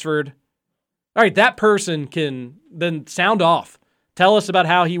transferred, all right, that person can then sound off. Tell us about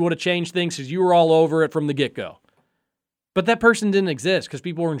how he would have changed things because you were all over it from the get-go. But that person didn't exist because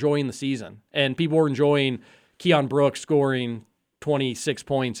people were enjoying the season, and people were enjoying Keon Brooks scoring 26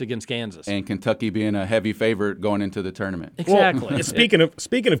 points against Kansas. And Kentucky being a heavy favorite going into the tournament. Exactly. Well,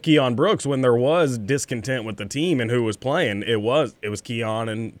 speaking of Keon Brooks, when there was discontent with the team and who was playing, it was Keon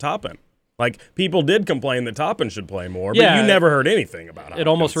and Toppin. Like, people did complain that Toppin should play more, but you never heard anything about Hopkins. It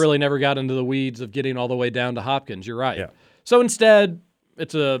almost really never got into the weeds of getting all the way down to Hopkins. You're right. Yeah. So instead,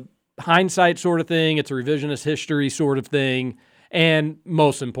 it's a hindsight sort of thing. It's a revisionist history sort of thing. And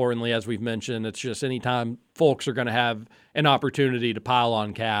most importantly, as we've mentioned, it's just anytime folks are going to have an opportunity to pile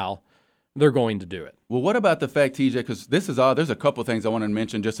on Cal, they're going to do it. Well, what about the fact, TJ, because there's a couple things I wanted to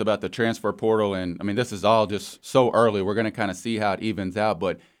mention just about the transfer portal. And, I mean, this is all just so early. We're going to kind of see how it evens out.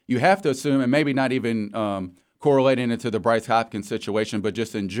 But you have to assume, and maybe not even correlating it to the Bryce Hopkins situation, but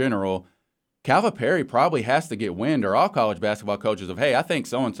just in general, Calipari probably has to get wind, or all college basketball coaches, of, hey, I think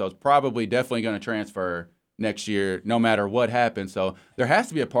so-and-so is probably definitely going to transfer next year no matter what happens. So there has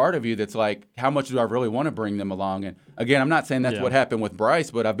to be a part of you that's like, how much do I really want to bring them along? And, again, I'm not saying that's what happened with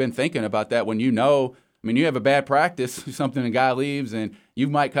Bryce, but I've been thinking about that when you have a bad practice, something, a guy leaves, and you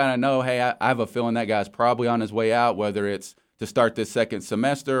might kind of know, hey, I have a feeling that guy's probably on his way out, whether it's to start this second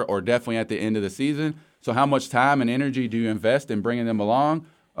semester or definitely at the end of the season. So how much time and energy do you invest in bringing them along?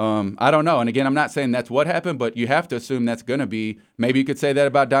 I don't know. And again, I'm not saying that's what happened, but you have to assume that's going to be, maybe you could say that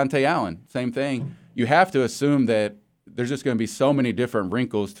about Dante Allen. Same thing. You have to assume that there's just going to be so many different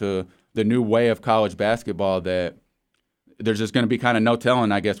wrinkles to the new way of college basketball that there's just going to be kind of no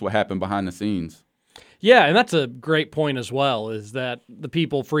telling, I guess, what happened behind the scenes. Yeah, and that's a great point as well, is that the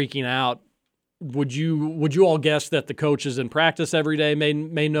people freaking out, would you all guess that the coaches in practice every day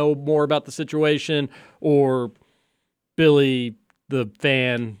may know more about the situation, or Billy, the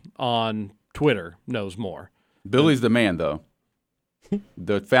fan on Twitter, knows more? Billy's the man, though.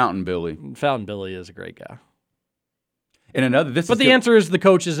 The Fountain Billy. Fountain Billy is a great guy. And the answer is the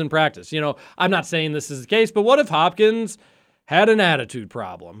coaches in practice. I'm not saying this is the case, but what if Hopkins had an attitude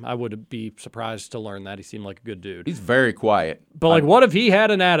problem? I would be surprised to learn that. He seemed like a good dude. He's very quiet. But what if he had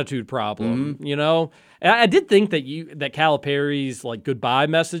an attitude problem? And I did think that Calipari's goodbye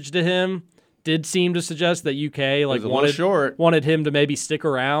message to him did seem to suggest that UK wanted him to maybe stick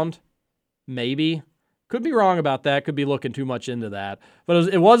around. Maybe. Could be wrong about that. Could be looking too much into that. But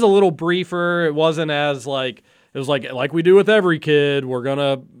it was a little briefer. It wasn't as it was like we do with every kid. We're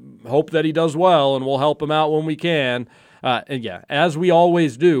gonna hope that he does well, and we'll help him out when we can. And yeah, as we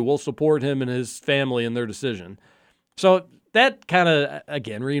always do, we'll support him and his family in their decision. So that kind of,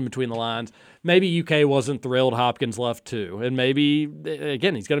 again, reading between the lines, maybe UK wasn't thrilled Hopkins left too. And maybe,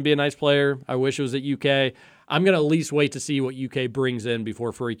 again, he's going to be a nice player. I wish it was at UK. I'm going to at least wait to see what UK brings in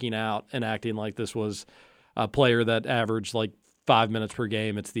before freaking out and acting like this was a player that averaged 5 minutes per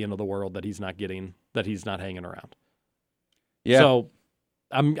game. It's the end of the world that he's not getting, that he's not hanging around. Yeah. So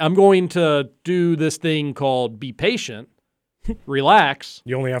I'm going to do this thing called be patient, relax.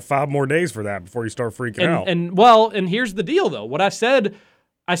 You only have 5 more days for that before you start freaking out. And here's the deal, though. What I said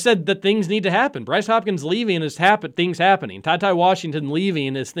that things need to happen. Bryce Hopkins leaving is things happening. Ty Washington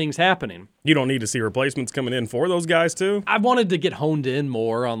leaving is things happening. You don't need to see replacements coming in for those guys, too? I wanted to get honed in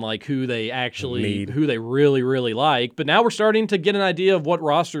more on who they really, really like. But now we're starting to get an idea of what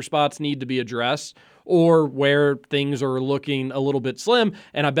roster spots need to be addressed, or where things are looking a little bit slim.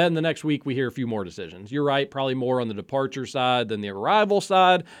 And I bet in the next week we hear a few more decisions. You're right, probably more on the departure side than the arrival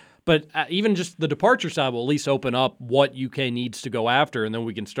side. But even just the departure side will at least open up what UK needs to go after, and then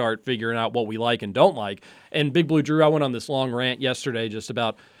we can start figuring out what we like and don't like. And Big Blue Drew, I went on this long rant yesterday just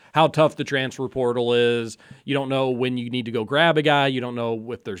about how tough the transfer portal is. You don't know when you need to go grab a guy. You don't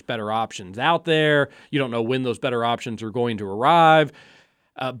know if there's better options out there. You don't know when those better options are going to arrive.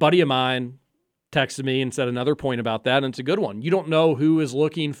 A buddy of mine texted me and said another point about that, and it's a good one. You don't know who is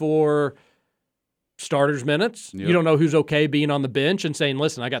looking for starters minutes. Yep. You don't know who's okay being on the bench and saying,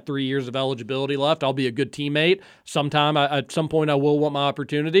 listen, I got 3 years of eligibility left. I'll be a good teammate. At some point, I will want my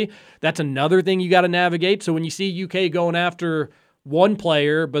opportunity. That's another thing you got to navigate. So when you see UK going after one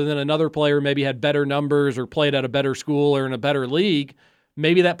player, but then another player maybe had better numbers or played at a better school or in a better league,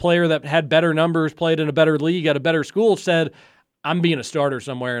 maybe that player that had better numbers, played in a better league at a better school said, I'm being a starter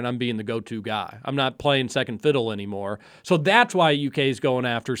somewhere and I'm being the go-to guy. I'm not playing second fiddle anymore. So that's why UK is going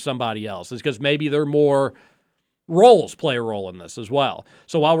after somebody else, is because maybe they're more roles play a role in this as well.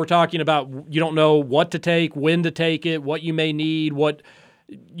 So while we're talking about you don't know what to take, when to take it, what you may need, what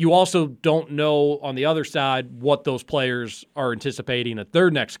you also don't know on the other side what those players are anticipating at their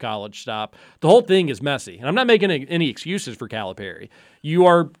next college stop. The whole thing is messy. And I'm not making any excuses for Calipari. You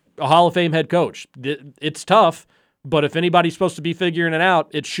are a Hall of Fame head coach. It's tough, but if anybody's supposed to be figuring it out,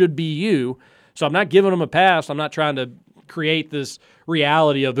 it should be you. So I'm not giving them a pass. I'm not trying to create this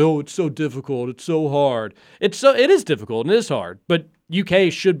reality of, oh, it's so difficult, it's so hard. It is difficult and it is hard, but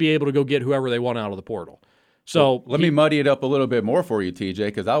UK should be able to go get whoever they want out of the portal. So let me muddy it up a little bit more for you, TJ,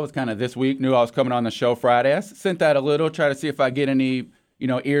 because I was kind of this week, knew I was coming on the show Friday. I sent that a little, try to see if I get any,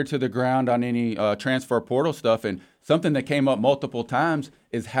 ear to the ground on any transfer portal stuff. And something that came up multiple times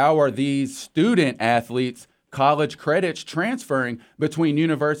is how are these student athletes college credits transferring between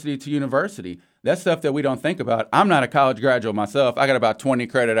university to university? That's stuff that we don't think about. I'm not a college graduate myself. I got about 20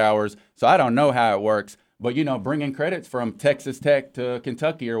 credit hours, so I don't know how it works. But, bringing credits from Texas Tech to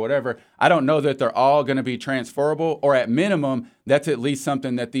Kentucky or whatever, I don't know that they're all going to be transferable, or at minimum, that's at least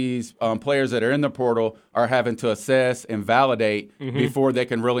something that these players that are in the portal are having to assess and validate before they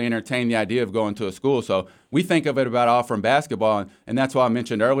can really entertain the idea of going to a school. So we think of it about all from basketball, and that's why I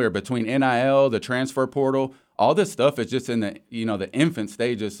mentioned earlier, between NIL, the transfer portal, all this stuff is just in the, the infant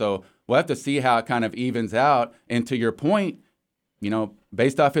stages. So we'll have to see how it kind of evens out. And to your point,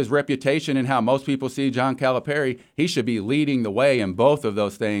 based off his reputation and how most people see John Calipari, he should be leading the way in both of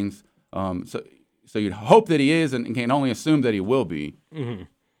those things. So you'd hope that he is, and can only assume that he will be. Mm-hmm.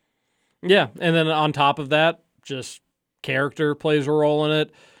 Yeah, and then on top of that, just character plays a role in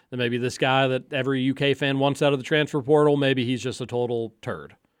it. And maybe this guy that every UK fan wants out of the transfer portal, maybe he's just a total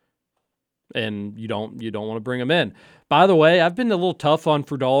turd, and you don't want to bring him in. By the way, I've been a little tough on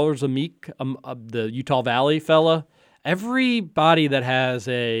Ferdal Zamik, the Utah Valley fella. Everybody that has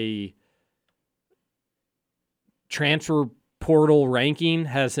a transfer portal ranking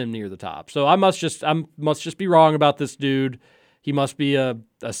has him near the top. So I must just be wrong about this dude. He must be a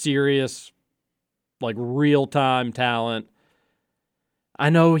serious, like, real-time talent.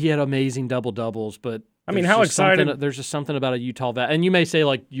 I know he had amazing double-doubles, but I mean, how excited? There's just something about a Utah Valley. And you may say,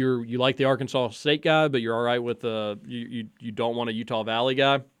 like, you like the Arkansas State guy, but you're all right with you don't want a Utah Valley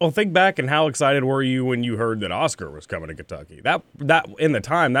guy. Well, think back, and how excited were you when you heard that Oscar was coming to Kentucky? That in the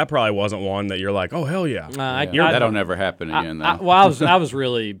time, that probably wasn't one that you're like, oh, hell yeah. That'll never happen again, though. I was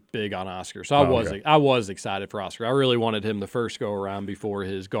really big on Oscar, so I was excited for Oscar. I really wanted him the first go around before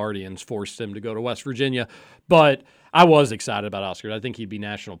his guardians forced him to go to West Virginia, but I was excited about Oscar. I think he'd be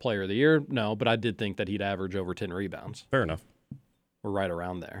National Player of the Year. No, but I did think that he'd average over 10 rebounds. Fair enough. We're right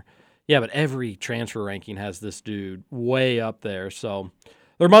around there. Yeah, but every transfer ranking has this dude way up there, so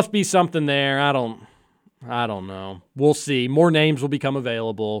there must be something there. I don't know. We'll see. More names will become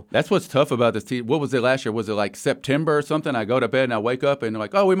available. That's what's tough about this team. What was it last year? Was it like September or something? I go to bed and I wake up and they're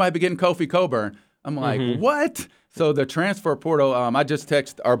like, oh, we might be getting Kofi Coburn. I'm like, what? So the transfer portal, I just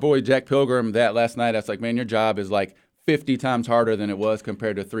texted our boy Jack Pilgrim that last night. I was like, man, your job is like 50 times harder than it was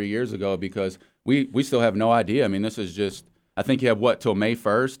compared to 3 years ago, because we still have no idea. I mean, this is just, I think you have till May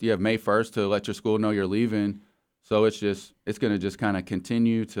 1st? You have May 1st to let your school know you're leaving. So it's going to just kind of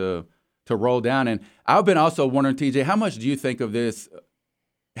continue to roll down. And I've been also wondering, TJ, how much do you think of this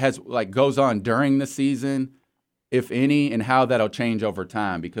goes on during the season, if any, and how that'll change over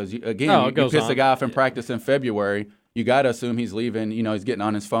time? Because, you piss a guy off in practice in February, you got to assume he's leaving. He's getting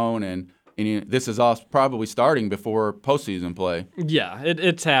on his phone, and this is all probably starting before postseason play. Yeah,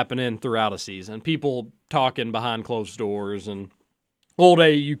 it's happening throughout a season. People talking behind closed doors, and old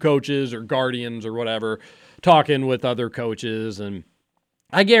AAU coaches or guardians or whatever talking with other coaches. And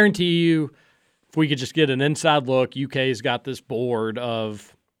I guarantee you, if we could just get an inside look, UK's got this board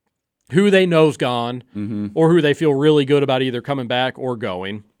of who they know's gone or who they feel really good about either coming back or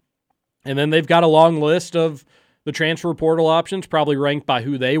going. And then they've got a long list of the transfer portal options, probably ranked by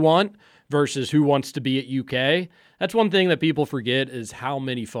who they want versus who wants to be at UK. That's one thing that people forget, is how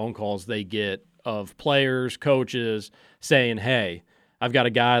many phone calls they get of players, coaches saying, hey, I've got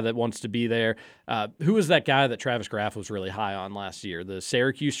a guy that wants to be there. Who was that guy that Travis Graff was really high on last year? The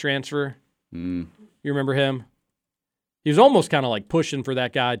Syracuse transfer? You remember him? He was almost kind of like pushing for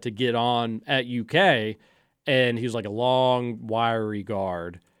that guy to get on at UK, and he was like a long, wiry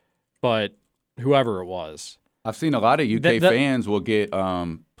guard. But whoever it was. I've seen a lot of UK fans will get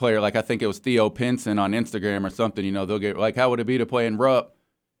player, like I think it was Theo Pinson on Instagram or something, they'll get like, how would it be to play in Rupp?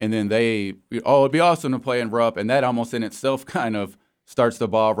 And then it'd be awesome to play in Rupp. And that almost in itself kind of starts the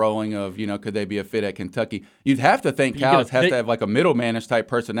ball rolling of, could they be a fit at Kentucky? You'd have to think Cal has to have like a middle-manish type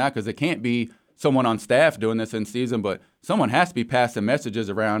person now because it can't be someone on staff doing this in season, but someone has to be passing messages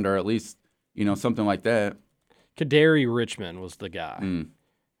around or at least, something like that. Kadary Richmond was the guy.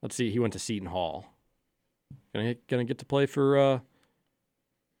 Let's see. He went to Seton Hall. Gonna get to play for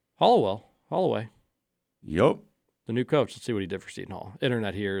Holloway. Yup. The new coach. Let's see what he did for Seton Hall.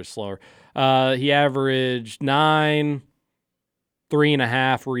 Internet here is slower. He averaged 9,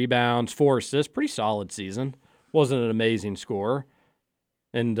 3.5 rebounds, 4 assists. Pretty solid season. Wasn't an amazing scorer.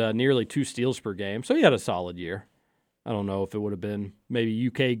 And nearly 2 steals per game. So he had a solid year. I don't know if it would have been maybe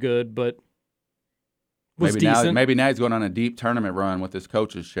UK good, but was decent. Maybe now he's going on a deep tournament run with his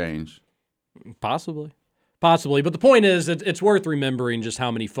coach's change. Possibly. But the point is, it's worth remembering just how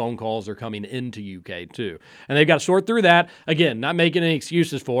many phone calls are coming into UK, too. And they've got to sort through that. Again, not making any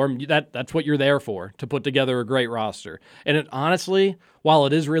excuses for them. That's what you're there for, to put together a great roster. And honestly, while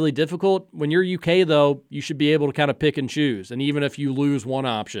it is really difficult, when you're UK, though, you should be able to kind of pick and choose. And even if you lose one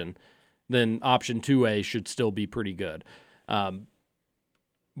option, then option 2A should still be pretty good.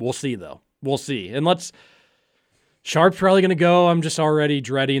 We'll see, though. We'll see. And Sharp's probably going to go. I'm just already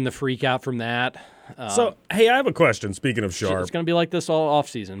dreading the freak out from that. So, hey, I have a question. Speaking of Sharp, it's going to be like this all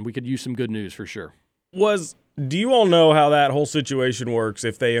offseason. We could use some good news for sure. Do you all know how that whole situation works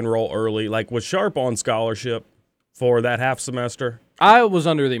if they enroll early? Like, was Sharp on scholarship for that half semester? I was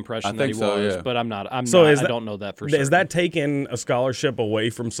under the impression that he so, was, yeah. but I'm not. I don't know that for sure. Is that taking a scholarship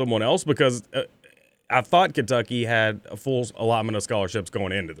away from someone else? Because I thought Kentucky had a full allotment of scholarships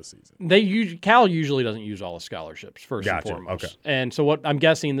going into the season. Cal usually doesn't use all the scholarships first and foremost. Okay. And so what I'm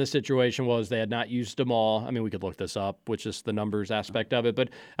guessing in this situation was they had not used them all. I mean, we could look this up, which is the numbers aspect of it, but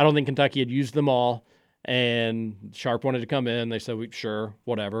I don't think Kentucky had used them all. And Sharp wanted to come in. They said, sure,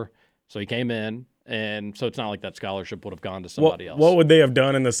 whatever. So he came in. And so it's not like that scholarship would have gone to somebody else. What would they have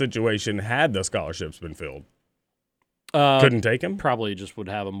done in the situation had the scholarships been filled? Couldn't take him? Probably just would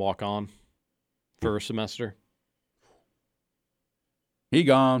have him walk on for a semester. He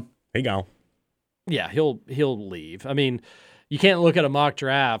gone. Yeah, he'll leave. I mean, you can't look at a mock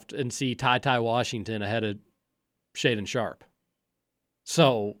draft and see Ty Washington ahead of Shaedon Sharp.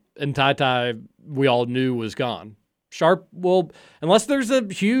 So, and Ty we all knew was gone. Sharp will, unless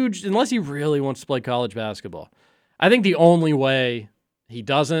he really wants to play college basketball. I think the only way he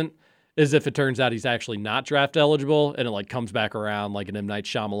doesn't is if it turns out he's actually not draft eligible and it comes back around like an M. Night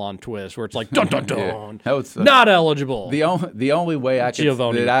Shyamalan twist where it's like, dun, dun, dun, yeah. not eligible. The only way I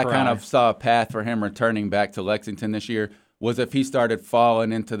kind of saw a path for him returning back to Lexington this year was if he started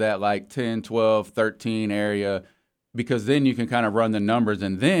falling into that 10, 12, 13 area, because then you can kind of run the numbers.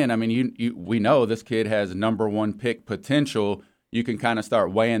 And then, I mean, we know this kid has number 1 pick potential. You can kind of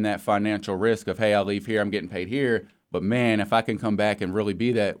start weighing that financial risk of, hey, I'll leave here, I'm getting paid here. But, man, if I can come back and really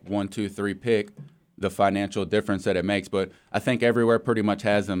be that 1, 2, 3 pick, the financial difference that it makes. But I think everywhere pretty much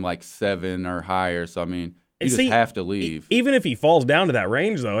has them 7 or higher. So, I mean, you just have to leave. Even if he falls down to that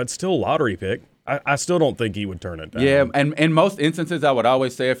range, though, it's still a lottery pick. I still don't think he would turn it down. Yeah, and in most instances, I would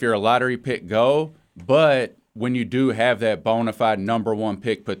always say if you're a lottery pick, go. But when you do have that bona fide number 1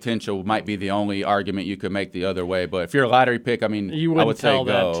 pick potential, might be the only argument you could make the other way. But if you're a lottery pick, I mean, you wouldn't I would tell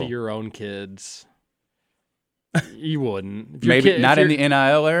say go. that to your own kids. You wouldn't. Maybe not in the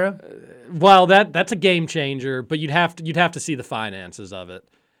NIL era. Well, that's a game changer, but you'd have to see the finances of it,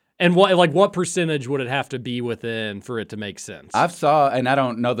 and what percentage would it have to be within for it to make sense? I saw, and I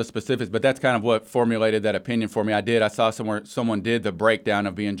don't know the specifics, but that's kind of what formulated that opinion for me. I saw somewhere someone did the breakdown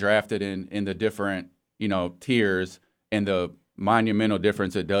of being drafted in the different tiers and the monumental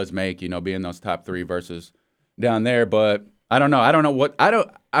difference it does make, being those top 3 versus down there. But I don't know.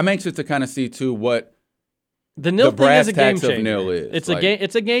 I'm anxious to kind of see too what the NIL thing is a game changer. NIL is.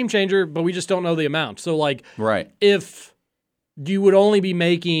 It's a game changer, but we just don't know the amount. So right. If you would only be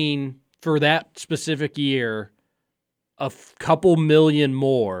making for that specific year a couple million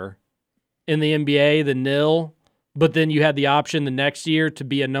more in the NBA than NIL, but then you had the option the next year to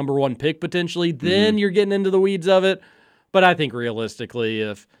be a number 1 pick potentially, then you're getting into the weeds of it. But I think realistically,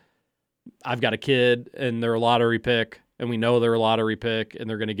 if I've got a kid and they're a lottery pick, and we know they're a lottery pick, and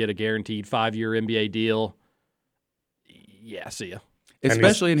they're going to get a guaranteed 5-year NBA deal, yeah, see ya.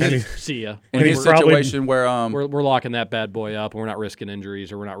 Especially in his situation where we're locking that bad boy up, and we're not risking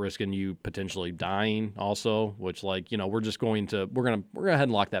injuries, or we're not risking you potentially dying also, which we're just going to we're gonna go ahead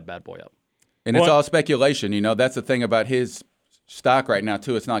and lock that bad boy up. And it's all speculation. That's the thing about his stock right now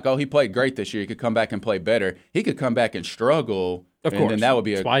too. It's not like, oh, he played great this year, he could come back and play better. He could come back and struggle Of and course. then that would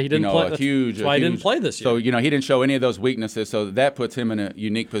be That's why he didn't play. a huge. That's why he didn't play this year. So he didn't show any of those weaknesses. So that puts him in a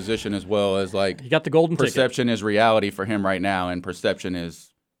unique position as well as like he got the golden perception is reality for him right now, and perception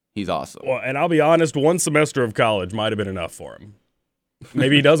is he's awesome. Well, and I'll be honest, one semester of college might have been enough for him.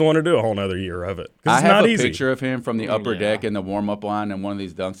 Maybe he doesn't want to do a whole nother year of it. I it's have not a easy. picture of him from the upper deck in the warm-up line, and one of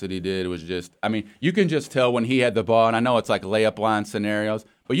these dunks that he did was just, I mean, you can just tell when he had the ball, and I know it's like layup line scenarios,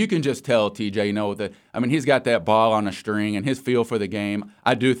 but you can just tell, TJ, he's got that ball on a string and his feel for the game.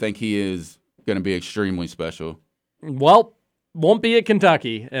 I do think he is going to be extremely special. Well, won't be at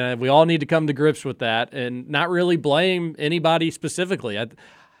Kentucky, and we all need to come to grips with that and not really blame anybody specifically.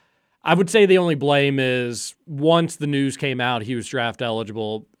 I would say the only blame is once the news came out he was draft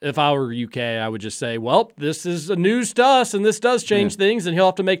eligible. If I were UK, I would just say, well, this is a news to us, and this does change things, and he'll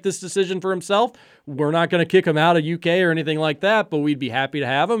have to make this decision for himself. We're not going to kick him out of UK or anything like that, but we'd be happy to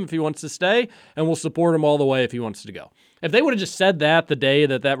have him if he wants to stay, and we'll support him all the way if he wants to go. If they would have just said that the day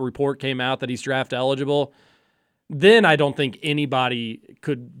that report came out that he's draft eligible, then I don't think anybody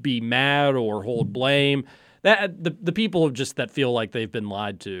could be mad or hold blame. That the people that feel like they've been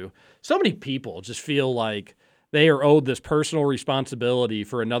lied to. So many people just feel like they are owed this personal responsibility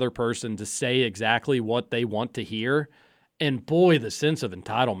for another person to say exactly what they want to hear. And boy, the sense of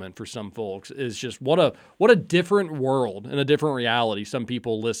entitlement for some folks is just what a different world and a different reality some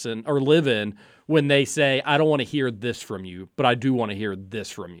people listen or live in when they say, I don't want to hear this from you, but I do want to hear this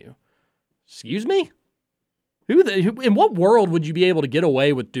from you. Excuse me? Who in what world would you be able to get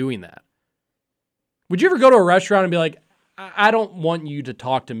away with doing that? Would you ever go to a restaurant and be like, I don't want you to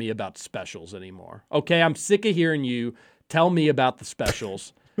talk to me about specials anymore. Okay, I'm sick of hearing you tell me about the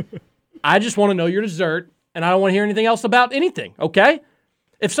specials. I just want to know your dessert, and I don't want to hear anything else about anything, okay?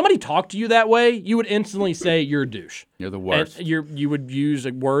 If somebody talked to you that way, you would instantly say you're a douche. You're the worst. And you would use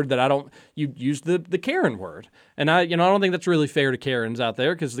a word that you'd use the Karen word. And I don't think that's really fair to Karens out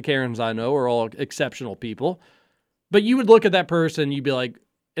there because the Karens I know are all exceptional people. But you would look at that person and you'd be like,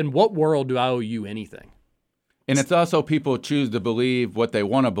 in what world do I owe you anything? And it's also people choose to believe what they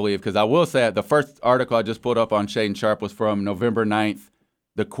want to believe. Because I will say, the first article I just pulled up on Shaedon Sharpe was from November 9th.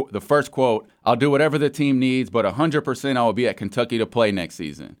 The first quote, I'll do whatever the team needs, but 100% I will be at Kentucky to play next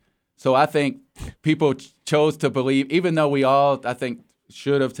season. So I think people chose to believe, even though we all, I think,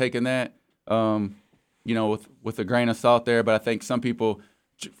 should have taken that, with a grain of salt there. But I think some people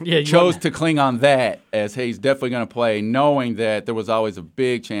chose to cling on that as, hey, he's definitely going to play, knowing that there was always a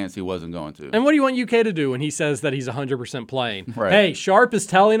big chance he wasn't going to. And what do you want UK to do when he says that he's 100% playing? Right. Hey, Sharpe is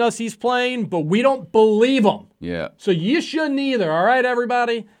telling us he's playing, but we don't believe him. Yeah. So you shouldn't either, all right,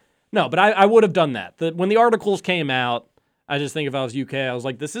 everybody? No, but I would have done that. When the articles came out, I just think if I was UK, I was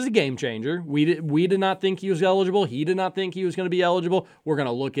like, this is a game changer. We did not think he was eligible. He did not think he was going to be eligible. We're going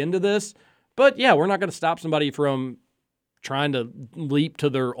to look into this. But, yeah, we're not going to stop somebody from trying to leap to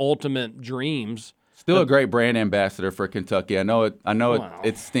their ultimate dreams. Still a great brand ambassador for Kentucky. I know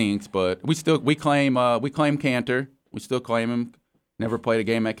it stinks, but we claim Cantor. We still claim him. Never played a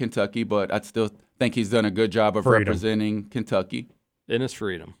game at Kentucky, but I still think he's done a good job of representing Kentucky. In his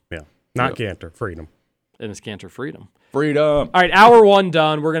freedom. Yeah. Not Cantor, freedom. In his Cantor freedom. Freedom. All right, hour one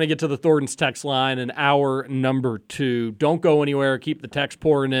done. We're going to get to the Thornton's text line in hour number 2. Don't go anywhere. Keep the text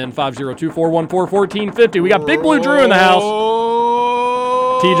pouring in. 502-414-1450. We got Big Blue Drew in the house.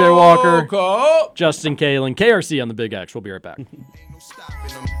 TJ Walker. Justin Kalen. KRC on the Big X. We'll be right back. Ain't no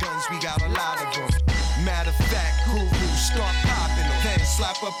stopping them. Guns, we got a lot of them. Matter of fact, gurus start popping them. Then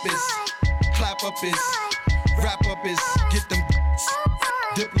slap up his, clap up his, wrap up his, get them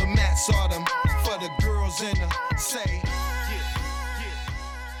diplomats are them for the girls in the say.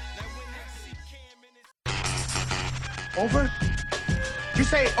 Over? You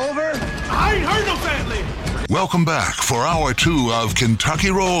say over? I ain't heard no family. Welcome back for hour 2 of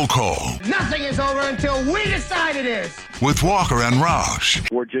Kentucky Roll Call Nothing is over until we decide it is. with Walker and Roush.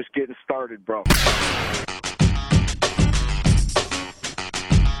 We're just getting started, bro.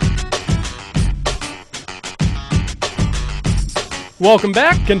 Welcome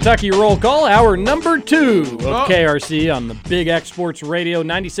back. Kentucky Roll Call, hour number 2 of KRC on the Big X Sports Radio,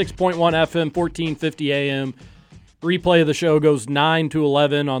 96.1 FM, 1450 AM. Replay of the show goes 9 to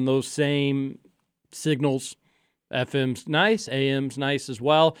 11 on those same signals. FM's nice, AM's nice as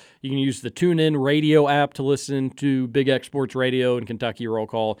well. You can use the TuneIn radio app to listen to Big X Sports Radio and Kentucky Roll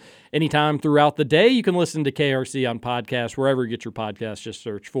Call anytime throughout the day. You can listen to KRC on podcast, wherever you get your podcast. Just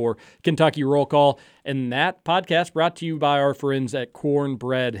search for Kentucky Roll Call. And that podcast brought to you by our friends at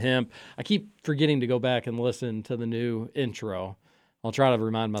Cornbread Hemp. I keep forgetting to go back and listen to the new intro. I'll try to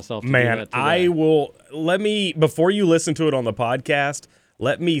remind myself to do that today. I will. Before you listen to it on the podcast,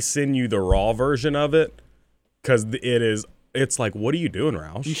 let me send you the raw version of it, because it is it's like, what are you doing,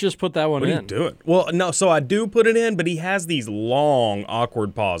 Roush? You should just put that one in. What are you doing? Well, no, so I do put it in, but he has these long,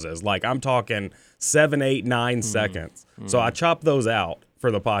 awkward pauses. Like, I'm talking 7, 8, 9 seconds. So I chop those out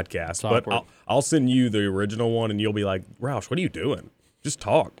for the podcast. But I'll send you the original one, and you'll be like, Roush, what are you doing? Just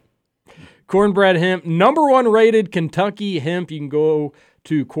talk. Cornbread Hemp, #1 rated Kentucky hemp. You can go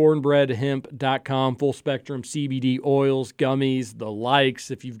to cornbreadhemp.com. Full spectrum CBD oils, gummies, the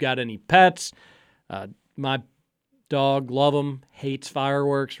likes. If you've got any pets, my dog, love them, hates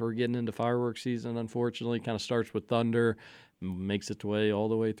fireworks. We're getting into fireworks season, unfortunately. Kind of starts with thunder, makes its way all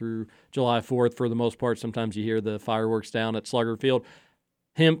the way through July 4th for the most part. Sometimes you hear the fireworks down at Slugger Field.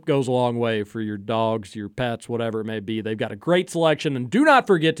 Hemp goes a long way for your dogs, your pets, whatever it may be. They've got a great selection. And do not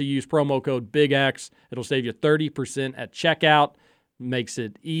forget to use promo code BIGX. It'll save you 30% at checkout. Makes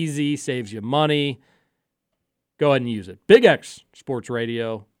it easy, saves you money. Go ahead and use it. Big X Sports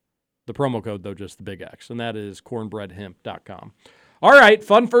Radio. The promo code, though, just the Big X. And that is cornbreadhemp.com. All right,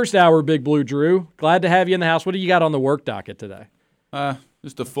 fun first hour, Big Blue Drew. Glad to have you in the house. What do you got on the work docket today?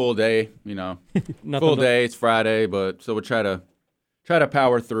 Just a full day, full day. It's Friday, but so we'll try to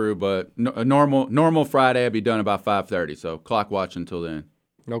power through, but a normal Friday, I'd be done about 5:30, so clock watch until then.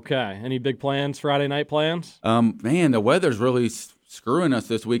 Okay. Any big plans, Friday night plans? Man, the weather's really screwing us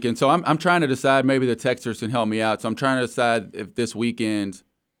this weekend, so I'm trying to decide. Maybe the texters can help me out. So I'm trying to decide if this weekend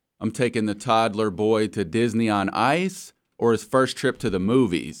I'm taking the toddler boy to Disney on Ice or his first trip to the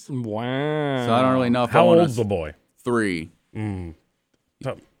movies. Wow. So I don't really know if How old's the boy? 3.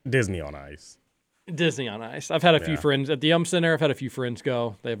 Disney on Ice. Disney on Ice. I've had a few friends at the Center. I've had a few friends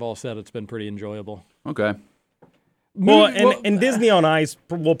go. They've all said it's been pretty enjoyable. Okay. Well, and Disney on Ice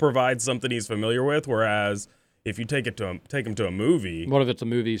will provide something he's familiar with, whereas if you take him to a movie. What if it's a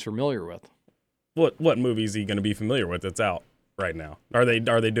movie he's familiar with? What movie is he going to be familiar with that's out right now? Are they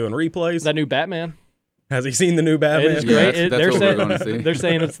doing replays? That new Batman. Has he seen the new Batman? It is great. Yeah, that's what we're going to see. They're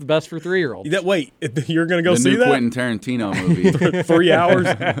saying it's the best for 3-year-olds. Wait, you're going to go see the that? new Quentin Tarantino movie. 3 hours.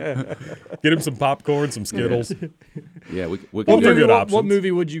 Get him some popcorn, some Skittles. Yeah, we What can movie, do what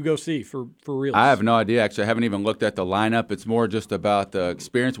movie would you go see for real? I have no idea. Actually, I haven't even looked at the lineup. It's more just about the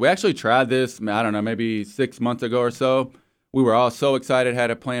experience. We actually tried this, I don't know, maybe 6 months ago or so. We were all so excited,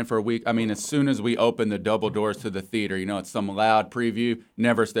 had a plan for a week. I mean, as soon as we opened the double doors to the theater, it's some loud preview,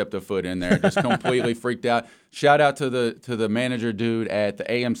 never stepped a foot in there, just completely freaked out. Shout out to the manager dude at the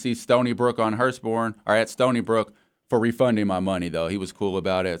AMC Stony Brook on Hurstbourne, or at Stony Brook, for refunding my money, though. He was cool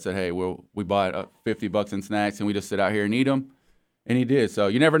about it. Said, hey, we bought $50 in snacks, and we just sit out here and eat them. And he did. So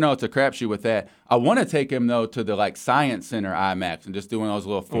you never know. It's a crapshoot with that. I want to take him, though, to the Science Center IMAX and just doing those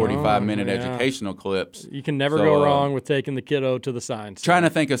little 45-minute educational clips. You can never go wrong with taking the kiddo to the Science Center. Trying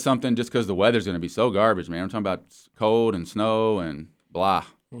to think of something just because the weather's going to be so garbage, man. I'm talking about cold and snow and blah.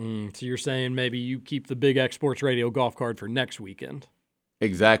 So you're saying maybe you keep the Big X Sports Radio golf card for next weekend.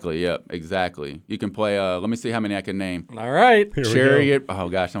 Exactly. Yep. Exactly. You can play. Let me see how many I can name. All right. Chariot. Oh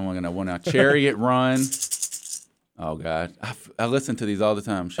gosh, I'm going to win now. Chariot Run. Oh God, I listen to these all the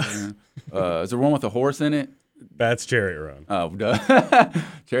time. Is there one with a horse in it? That's Chariot Run. Oh, duh.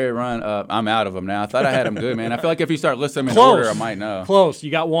 Chariot Run. I'm out of them now. I thought I had them good, man. I feel like if you start listing them in order, I might know. Close.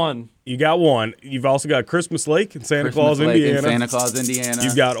 You got one. You've also got Christmas Lake in Santa Claus, Indiana.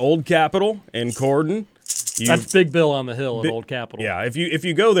 You've got Old Capitol in Corden. That's Big Bill on the Hill at Old Capitol. Yeah, if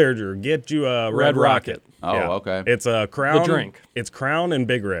you go there, Drew, get you a Red Rocket. Oh, yeah. Okay. It's a Crown. The drink. It's Crown and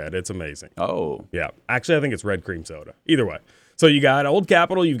Big Red. It's amazing. Oh. Yeah. Actually, I think it's red cream soda. Either way. So you got Old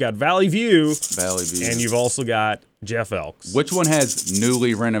Capitol, you've got Valley View. And you've also got Jeff Elks. Which one has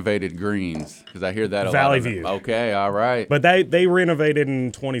newly renovated greens? Because I hear that a Valley lot. View. Okay, all right. But they renovated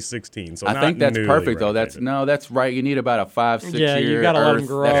in 2016. So I think that's perfect, renovated. though. That's right. You need about a 5-6 year. Yeah, you got to let them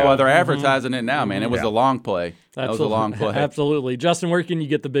grow. That's why they're advertising it now, man. It was a long play. That was a long play. Absolutely. Justin, where can you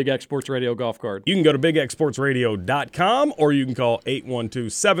get the Big X Sports Radio golf card? You can go to bigxsportsradio.com or you can call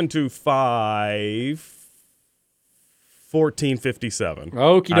 812-725 1457.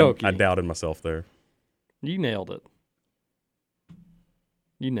 Okie dokie. I doubted myself there. You nailed it.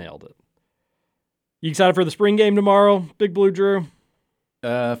 You excited for the spring game tomorrow, Big Blue Drew?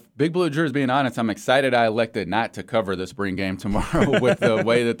 Big Blue Drew's being honest, I'm excited I elected not to cover the spring game tomorrow with the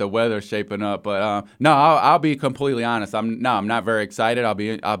way that the weather's shaping up. But no, I'll be completely honest. I'm not very excited.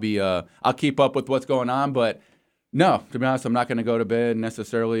 I'll keep up with what's going on, but no, to be honest, I'm not going to go to bed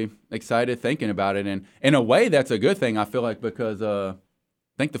necessarily excited thinking about it. And in a way, that's a good thing, I feel like, because I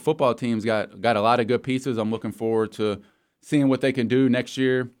think the football team's got a lot of good pieces. I'm looking forward to seeing what they can do next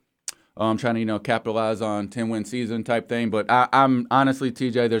year. I'm trying to, capitalize on 10-win season type thing. But I'm honestly,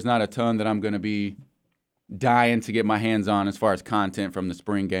 TJ, there's not a ton that I'm going to be dying to get my hands on as far as content from the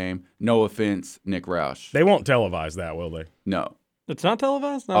spring game. No offense, Nick Roush. They won't televise that, will they? No. It's not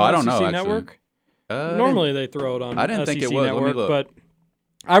televised? Not I don't SEC know, Network? Normally they throw it on I didn't SEC think it was. Network, Let me look. but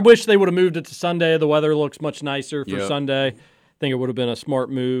I wish they would have moved it to Sunday. The weather looks much nicer for Yep. Sunday. I think it would have been a smart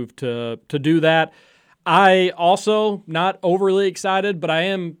move to do that. I also not overly excited, but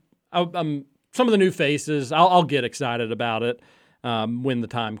I'm some of the new faces. I'll get excited about it when the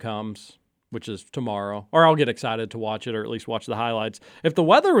time comes, which is tomorrow, or I'll get excited to watch it or at least watch the highlights. If the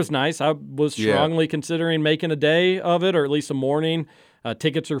weather was nice, I was strongly considering making a day of it or at least a morning.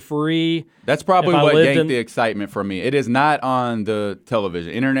 Tickets are free. That's probably what yanked the excitement for me. It is not on the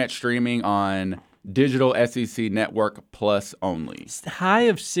television. Internet streaming on digital SEC Network Plus only. It's the high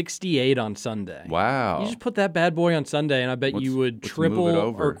of 68 on Sunday. Wow. You just put that bad boy on Sunday, and I bet you would triple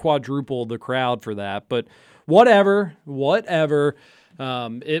or quadruple the crowd for that. But whatever.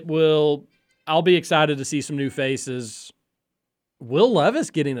 It will. I'll be excited to see some new faces. Will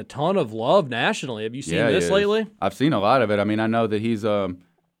Levis getting a ton of love nationally. Have you seen this lately? I've seen a lot of it. I mean, I know that he's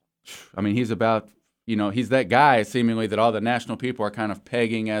he's about, he's that guy seemingly that all the national people are kind of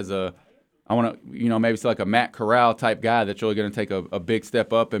pegging as I want to, maybe it's like a Matt Corral type guy that's really going to take a big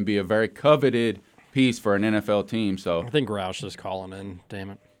step up and be a very coveted piece for an NFL team. So I think Roush is calling in.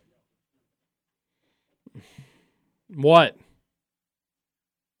 Damn it. What?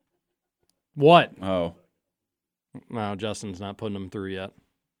 Oh. No, Justin's not putting him through yet.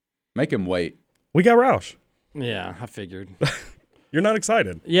 Make him wait. We got Roush. Yeah, I figured. You're not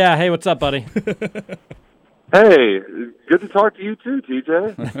excited. Yeah, hey, what's up, buddy? Hey, good to talk to you too,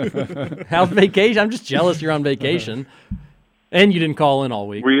 TJ. How's vacation? I'm just jealous you're on vacation. And you didn't call in all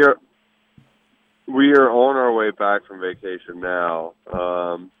week. We are on our way back from vacation now.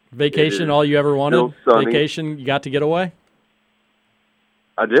 Vacation, all you ever wanted? Vacation, you got to get away?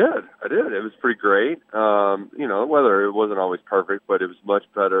 I did. It was pretty great. The weather, it wasn't always perfect, but it was much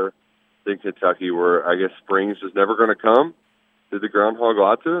better than Kentucky, where I guess spring's just never going to come. Did the groundhog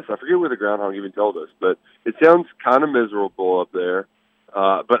lie to us? I forget what the groundhog even told us, but it sounds kind of miserable up there.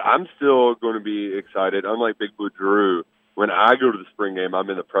 But I'm still going to be excited. Unlike Big Blue Drew, when I go to the spring game, I'm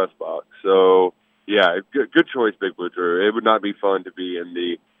in the press box. So, yeah, good choice, Big Blue Drew. It would not be fun to be in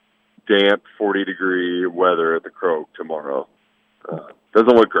the damp 40-degree weather at the Croak tomorrow.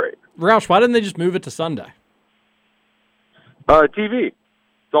 Doesn't look great. Roush, why didn't they just move it to Sunday? TV.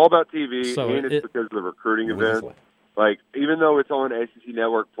 It's all about TV, So and it's because of the recruiting event. Like, even though it's on SEC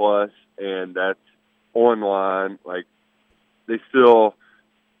Network Plus and that's online, like, they still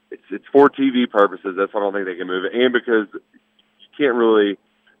it's for TV purposes. That's why I don't think they can move it, and because you can't really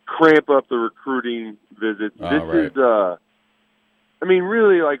cramp up the recruiting visits. Is, I mean,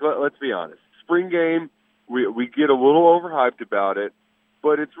 really, like, let's be honest. Spring game, we get a little overhyped about it,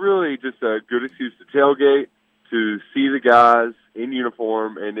 but it's really just a good excuse to tailgate, to see the guys in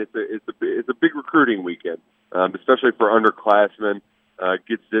uniform, and it's a big recruiting weekend, especially for underclassmen.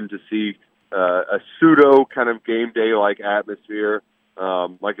 Gets them to see a pseudo kind of game day like atmosphere.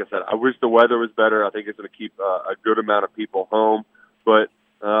 Like I said, I wish the weather was better. I think it's going to keep a good amount of people home, but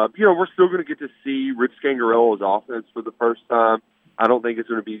we're still going to get to see Rich Scangarello's offense for the first time. I don't think it's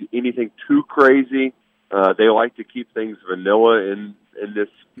going to be anything too crazy. They like to keep things vanilla in this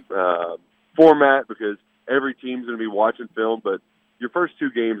format because every team's going to be watching film, but your first two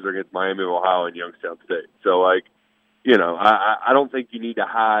games are against Miami of Ohio and Youngstown State. So, I don't think you need to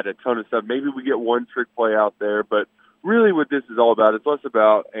hide a ton of stuff. Maybe we get one trick play out there, but really what this is all about, it's less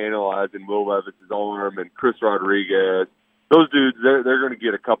about analyzing Will Levis's arm and Chris Rodriguez. Those dudes, they're going to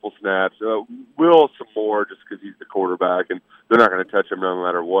get a couple snaps. Will some more just because he's the quarterback, and they're not going to touch him no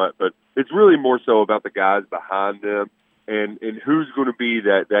matter what. But it's really more so about the guys behind them and who's going to be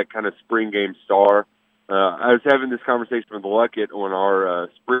that kind of spring game star. I was having this conversation with Luckett on our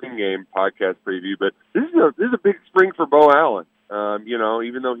spring game podcast preview, but this is a big spring for Bo Allen.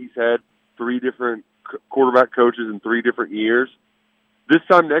 Even though he's had 3 different quarterback coaches in 3 different years, this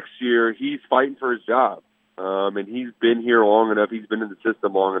time next year he's fighting for his job. And he's been here long enough. He's been in the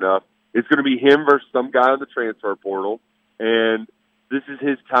system long enough. It's going to be him versus some guy in the transfer portal. And this is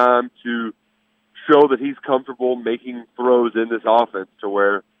his time to show that he's comfortable making throws in this offense to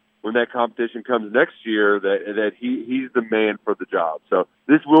where when that competition comes next year, that he's the man for the job. So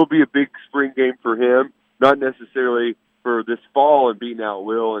this will be a big spring game for him, not necessarily for this fall and beating out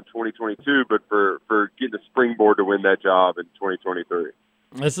Will in 2022, but for getting a springboard to win that job in 2023.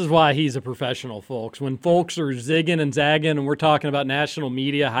 This is why he's a professional, folks. When folks are zigging and zagging and we're talking about national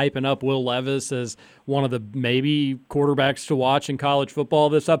media hyping up Will Levis as one of the maybe quarterbacks to watch in college football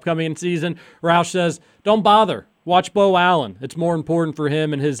this upcoming season, Roush says, don't bother. Watch Bo Allen. It's more important for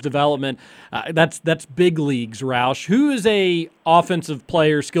him and his development. That's big leagues, Roush. Who is a offensive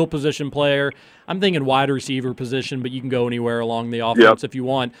player, skill position player? I'm thinking wide receiver position, but you can go anywhere along the offense if you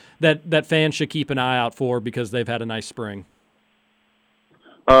want, that fans should keep an eye out for because they've had a nice spring.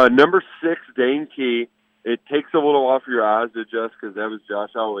 Number 6, Dane Key. It takes a little off your eyes to adjust because that was Josh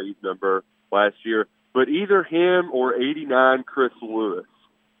Ali's number last year. But either him or 89 Chris Lewis.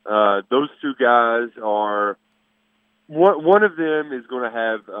 Those two guys are – one of them is going to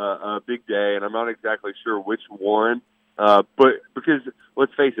have a big day, and I'm not exactly sure which one. But because,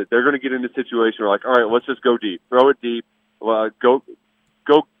 let's face it, they're going to get in a situation where, like, all right, let's just go deep. Throw it deep. Go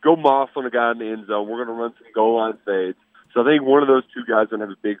moss on a guy in the end zone. We're going to run some goal line fades. So I think one of those two guys is going to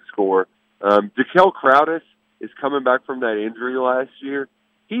have a big score. Jaquel Crowdis is coming back from that injury last year.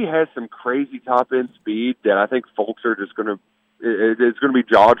 He has some crazy top-end speed that I think folks are just going to – it's going to be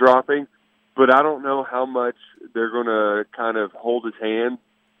jaw-dropping. But I don't know how much they're going to kind of hold his hand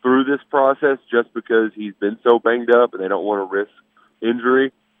through this process just because he's been so banged up and they don't want to risk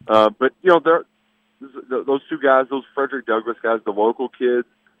injury. But, you know, those two guys, those Frederick Douglass guys, the local kids,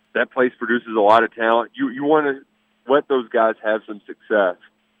 that place produces a lot of talent. You want to let those guys have some success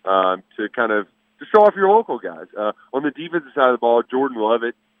to kind of to show off your local guys. On the defensive side of the ball, Jordan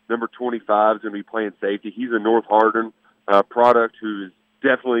Lovett, number 25, is going to be playing safety. He's a North Hardin product who is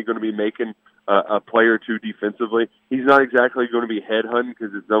definitely going to be making a play or two defensively. He's not exactly going to be headhunting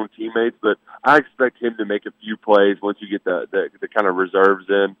because his own teammates, but I expect him to make a few plays once you get the kind of reserves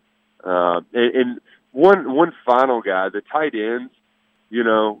in. And one final guy, the tight ends. You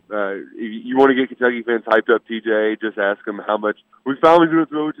know, you want to get Kentucky fans hyped up, TJ, just ask them how much we finally going to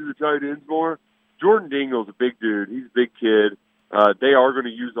throw it to the tight ends more. Jordan Dingle's a big dude. He's a big kid. They are going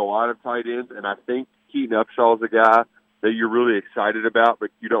to use a lot of tight ends, and I think Keaton Upshaw's a guy that you're really excited about,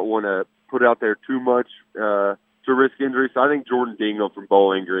 but you don't want to put out there too much to risk injury. So I think Jordan Dingle from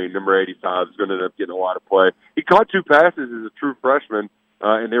Bowling Green, number 85, is going to end up getting a lot of play. He caught 2 passes as a true freshman,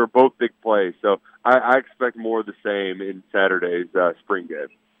 and they were both big plays. So I expect more of the same in Saturday's spring game.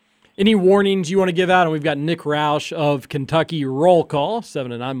 Any warnings you want to give out? And we've got Nick Roush of Kentucky Roll Call,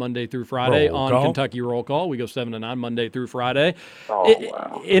 7 to 9 Monday through Friday Kentucky Roll Call. We go 7 to 9 Monday through Friday.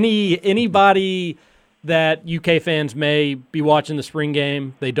 Wow. Anybody that UK fans may be watching the spring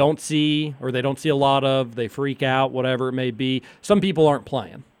game they don't see or they don't see a lot of, they freak out, whatever it may be. Some people aren't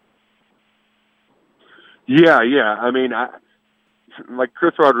playing. Yeah. I mean, like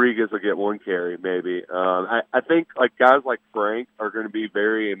Chris Rodriguez will get 1 carry maybe. I think like guys like Frank are going to be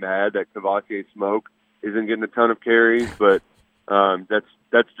very mad that Cavassier Smoke isn't getting a ton of carries, but that's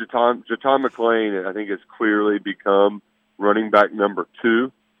Jaton McClain. I think has clearly become running back number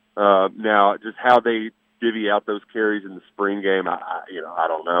 2. Now, just how they divvy out those carries in the spring game, I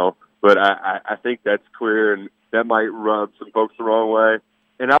don't know, but I think that's clear, and that might rub some folks the wrong way.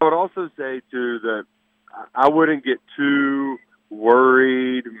 And I would also say too that I wouldn't get too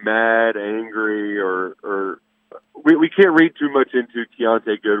worried, mad, angry, or we can't read too much into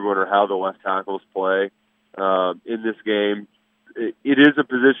Keontae Goodwin or how the left tackles play in this game. It is a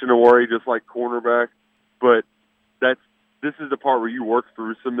position to worry, just like cornerback, but this is the part where you work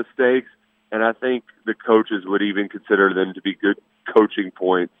through some mistakes, and I think the coaches would even consider them to be good coaching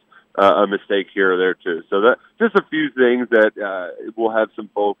points, a mistake here or there too. So that just a few things that will have some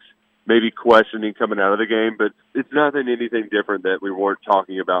folks maybe questioning coming out of the game, but it's anything different that we weren't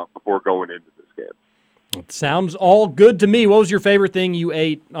talking about before going into this game. It sounds all good to me. What was your favorite thing you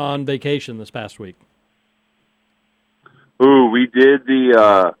ate on vacation this past week? Ooh, we did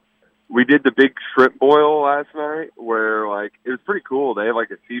the big shrimp boil last night where, like, it was pretty cool. They have, like,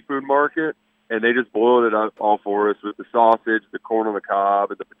 a seafood market, and they just boiled it up all for us with the sausage, the corn on the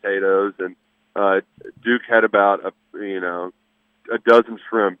cob, and the potatoes. And Duke had about a dozen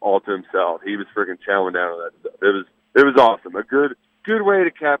shrimp all to himself. He was freaking chowing down on that stuff. It was awesome. A good way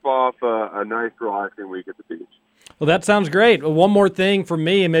to cap off a nice relaxing week at the beach. Well, that sounds great. One more thing from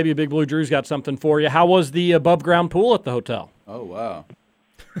me, and maybe Big Blue Drew's got something for you. How was the above-ground pool at the hotel? Oh, wow.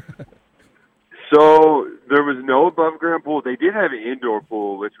 So there was no above-ground pool. They did have an indoor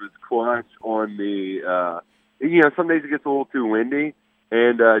pool, which was clutch on the some days it gets a little too windy.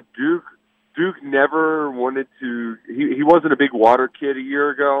 And Duke never wanted to – he wasn't a big water kid a year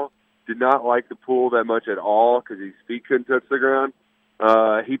ago, did not like the pool that much at all because his feet couldn't touch the ground.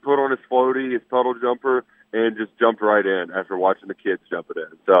 He put on his floaty, his puddle jumper, and just jumped right in after watching the kids jump it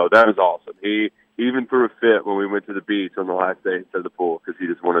in. So that was awesome. He even threw a fit when we went to the beach on the last day instead of the pool because he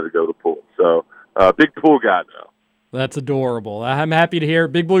just wanted to go to the pool. So big pool guy now. That's adorable. I'm happy to hear.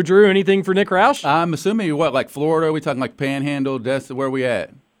 Big Blue Drew, anything for Nick Roush? I'm assuming like Florida? Are we talking like Panhandle? That's where we at?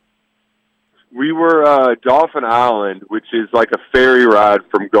 We were Dolphin Island, which is like a ferry ride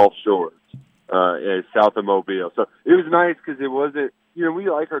from Gulf Shores, south of Mobile. So it was nice because it wasn't, we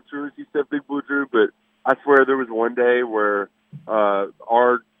like our touristy stuff, Big Blue Drew, but I swear there was one day where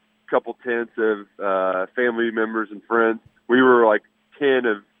our couple tents of family members and friends, we were like 10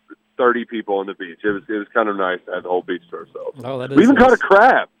 of 30 people on the beach. It was kind of nice to have the whole beach to ourselves. Oh, that is we even caught a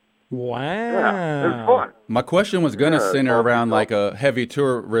crab. Wow. Yeah, it was fun. My question was going to center around like a heavy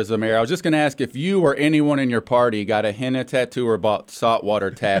tourism area. I was just going to ask if you or anyone in your party got a henna tattoo or bought saltwater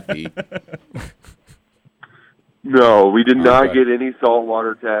taffy. No, we did not get any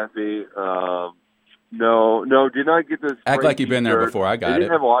saltwater taffy. No, did not get those. Act like you've been there before. I got it. They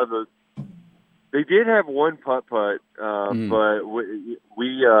didn't have a lot of those. They did have one putt-putt, but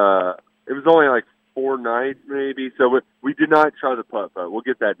we it was only like 4 nights maybe, so we did not try the putt-putt. We'll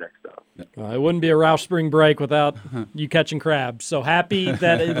get that next time. It wouldn't be a Roush spring break without you catching crabs. So happy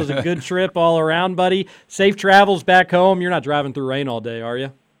that it was a good trip all around, buddy. Safe travels back home. You're not driving through rain all day, are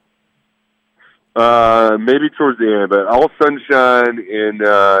you? Maybe towards the end, but all sunshine and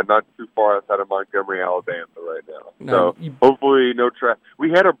not too far outside of Montgomery, Alabama right now. So hopefully no traffic.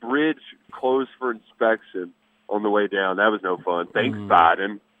 We had a bridge closed for inspection on the way down. That was no fun. Thanks,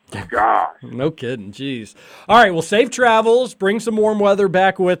 Biden. Gosh. No kidding. Jeez. All right, well, safe travels. Bring some warm weather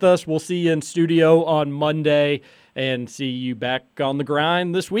back with us. We'll see you in studio on Monday and see you back on the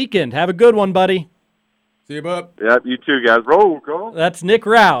grind this weekend. Have a good one, buddy. See you, bub. Yep, you too, guys. Roll call. That's Nick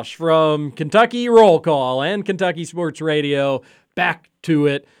Roush from Kentucky Roll Call and Kentucky Sports Radio. Back to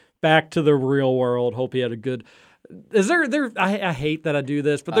it. Back to the real world. Hope he had a good. Is there? I hate that I do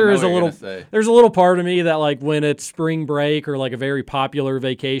this, but there's a little part of me that like when it's spring break or like a very popular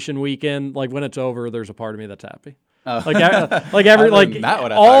vacation weekend, like when it's over, there's a part of me that's happy. All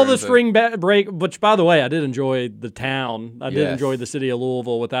the spring break, which by the way, I did enjoy the town. I did enjoy the city of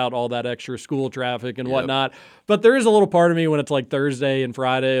Louisville without all that extra school traffic and whatnot. But there is a little part of me when it's like Thursday and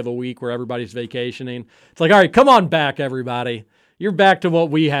Friday of a week where everybody's vacationing. It's like, all right, come on back, everybody. You're back to what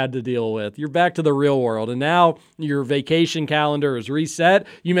we had to deal with. You're back to the real world. And now your vacation calendar is reset.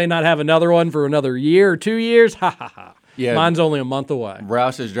 You may not have another one for another year or 2 years. Ha, ha, ha. Yeah, mine's only a month away.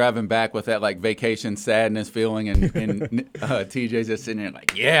 Roush is driving back with that like vacation sadness feeling, and TJ's just sitting there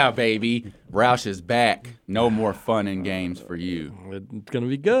like, yeah, baby, Roush is back. No more fun and games for you. It's going to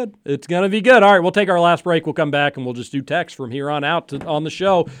be good. It's going to be good. All right, we'll take our last break. We'll come back, and we'll just do text from here on out on the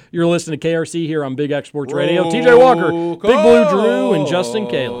show. You're listening to KRC here on Big X Sports Radio. TJ Walker, Big Blue Drew, and Justin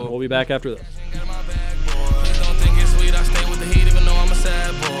Kalen. We'll be back after this.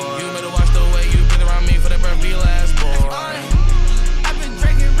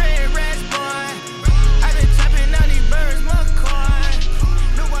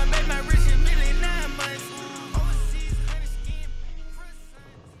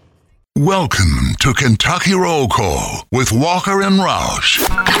 Welcome to Kentucky Roll Call with Walker and Roush.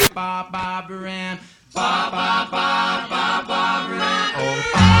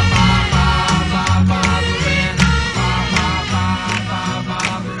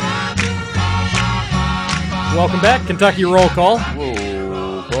 Welcome back, Kentucky Roll Call.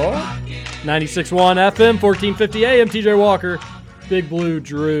 96.1 FM, 1450 AM, TJ Walker, Big Blue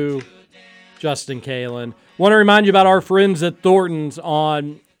Drew, Justin Kalen. Want to remind you about our friends at Thornton's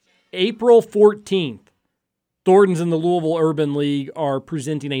on April 14th. Thornton's and the Louisville Urban League are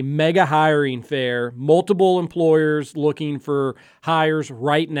presenting a mega hiring fair. Multiple employers looking for hires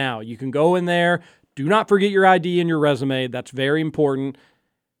right now. You can go in there. Do not forget your ID and your resume. That's very important.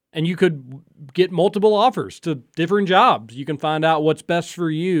 And you could get multiple offers to different jobs. You can find out what's best for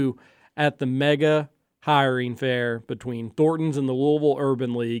you at the mega hiring fair between Thornton's and the Louisville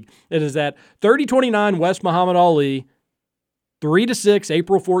Urban League. It is at 3029 West Muhammad Ali, 3 to 6,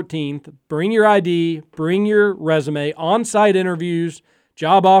 April 14th. Bring your ID, bring your resume, on-site interviews,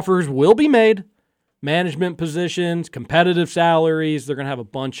 job offers will be made, management positions, competitive salaries. They're going to have a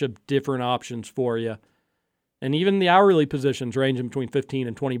bunch of different options for you. And even the hourly positions ranging between $15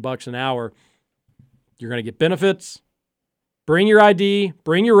 and $20 an hour. You're going to get benefits. Bring your ID,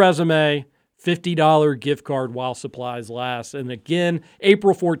 bring your resume, $50 gift card while supplies last. And again,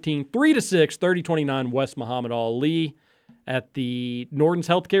 April 14th, 3 to 6, 3029 West Muhammad Ali at the Norton's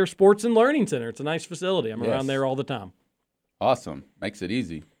Healthcare Sports and Learning Center. It's a nice facility. I'm around there all the time. Awesome. Makes it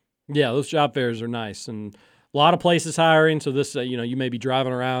easy. Yeah, those job fairs are nice. And a lot of places hiring. So this, you may be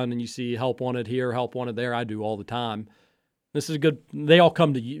driving around and you see help wanted here, help wanted there. I do all the time. This is good. They all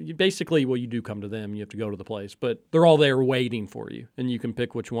come to you. Basically, well, you do come to them. You have to go to the place. But they're all there waiting for you. And you can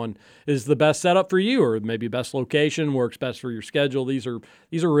pick which one is the best setup for you or maybe best location, works best for your schedule. These are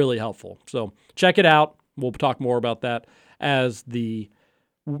really helpful. So check it out. We'll talk more about that as the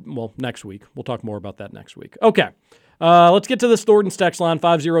Well, next week. We'll talk more about that next week. Okay. Let's get to the Thornton's text line,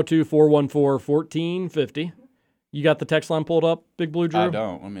 502-414-1450. You got the text line pulled up, Big Blue Drew? I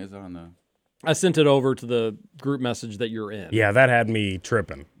don't. I mean, it's on the... I sent it over to the group message that you're in. Yeah, that had me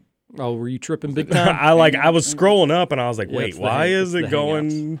tripping. Oh, were you tripping big time? I was scrolling up and I was like, wait, why is it the going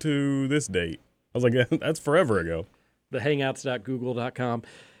Hangouts. to this date? I was like, that's forever ago. The hangouts.google.com.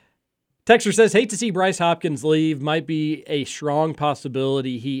 Texter says, hate to see Bryce Hopkins leave. Might be a strong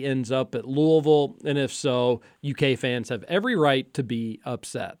possibility he ends up at Louisville. And if so, UK fans have every right to be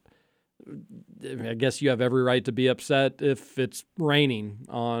upset. I guess you have every right to be upset if it's raining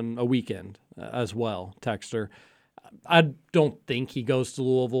on a weekend as well, Texter. I don't think he goes to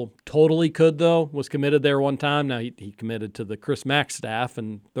Louisville. Totally could, though. Was committed there one time. Now he committed to the Chris Mack staff,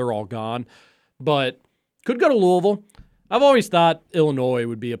 and they're all gone. But could go to Louisville. I've always thought Illinois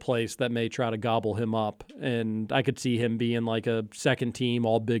would be a place that may try to gobble him up, and I could see him being like a second team,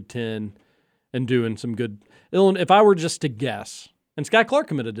 all Big Ten, and doing some good. If I were just to guess, and Sky Clark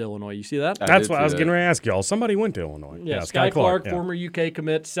committed to Illinois. You see that? That's what I was going to ask y'all. Somebody went to Illinois. Yeah, Sky Clark, former UK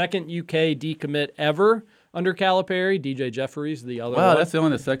commit, second UK decommit ever under Calipari. DJ Jeffries, the other one. Wow, that's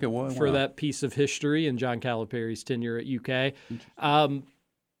only the second one. For that piece of history in John Calipari's tenure at UK.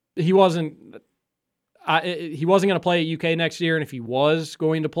 He wasn't going to play at UK next year, and if he was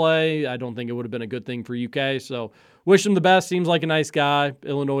going to play, I don't think it would have been a good thing for UK. So wish him the best. Seems like a nice guy.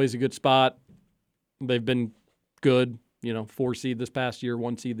 Illinois is a good spot. They've been good. 4 seed this past year,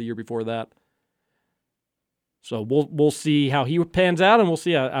 1 seed the year before that. So we'll see how he pans out, and we'll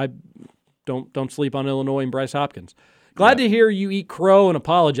see. I don't sleep on Illinois and Bryce Hopkins. Glad to hear you eat crow and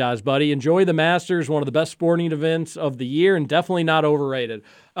apologize, buddy. Enjoy the Masters, one of the best sporting events of the year, and definitely not overrated.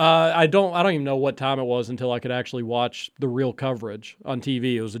 I don't even know what time it was until I could actually watch the real coverage on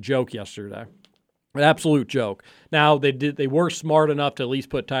TV. It was a joke yesterday. An absolute joke. Now, they were smart enough to at least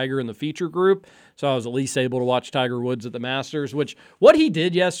put Tiger in the feature group, so I was at least able to watch Tiger Woods at the Masters, which what he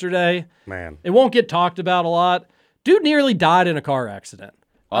did yesterday, man, it won't get talked about a lot. Dude nearly died in a car accident.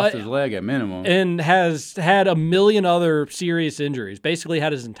 Lost his leg at minimum. And has had a million other serious injuries. Basically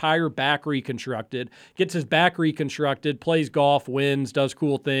had his entire back reconstructed, gets his back reconstructed, plays golf, wins, does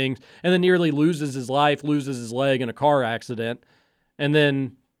cool things, and then nearly loses his life, loses his leg in a car accident, and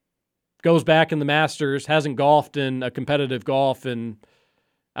then goes back in the Masters, hasn't golfed in a competitive golf in,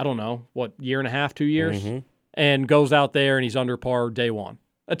 I don't know, year and a half, 2 years, and goes out there and he's under par day one.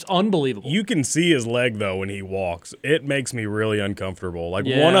 That's unbelievable. You can see his leg, though, when he walks. It makes me really uncomfortable.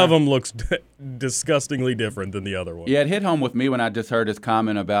 One of them looks disgustingly different than the other one. Yeah, it hit home with me when I just heard his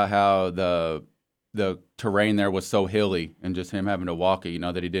comment about how the terrain there was so hilly and just him having to walk it,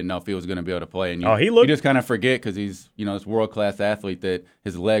 that he didn't know if he was going to be able to play. And you just kind of forget because he's, this world-class athlete that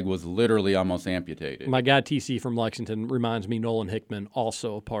his leg was literally almost amputated. My guy TC from Lexington reminds me Nolan Hickman,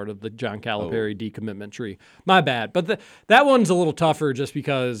 also a part of the John Calipari decommitment tree. My bad. But that one's a little tougher just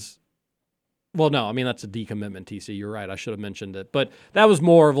because, that's a decommitment, TC. You're right. I should have mentioned it. But that was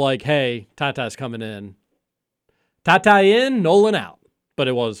more of like, hey, Tata's coming in. Tata in, Nolan out. But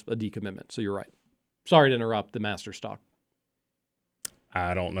it was a decommitment, so you're right. Sorry to interrupt the Masters talk.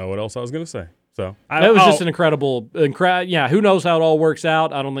 I don't know what else I was going to say. So that was just an incredible. Who knows how it all works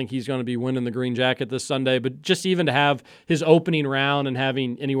out? I don't think he's going to be winning the green jacket this Sunday, but just even to have his opening round and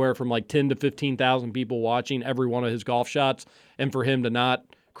having anywhere from 10 to 15,000 people watching every one of his golf shots, and for him to not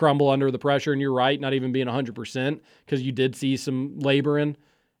crumble under the pressure. And you're right, not even being 100% because you did see some laboring,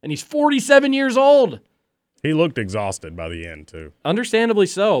 and he's 47 years old. He looked exhausted by the end too. Understandably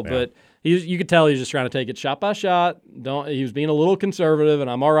so, but you could tell he was just trying to take it shot by shot. He was being a little conservative, and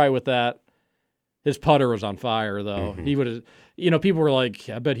I'm all right with that. His putter was on fire, though. He would have, people were like,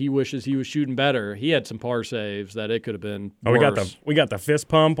 I bet he wishes he was shooting better. He had some par saves that it could have been worse. We got the fist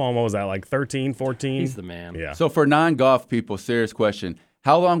pump on, what was that, 13, 14? He's the man. Yeah. So for non-golf people, serious question.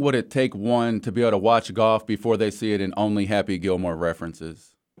 How long would it take one to be able to watch golf before they see it in only Happy Gilmore references?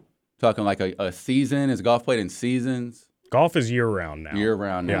 Talking like a season? Is golf played in seasons? Golf is year-round now.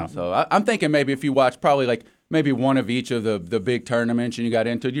 Year-round now. Yeah. So I'm thinking maybe if you watch probably maybe one of each of the big tournaments and you got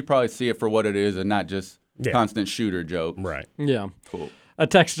into it, you probably see it for what it is and not just constant shooter jokes. Right. Yeah. Cool. A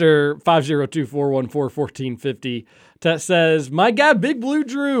texter, 502-414-1450, says, my guy, Big Blue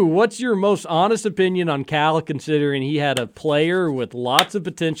Drew, what's your most honest opinion on Cal considering he had a player with lots of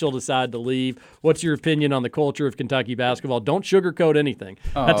potential decide to leave? What's your opinion on the culture of Kentucky basketball? Don't sugarcoat anything.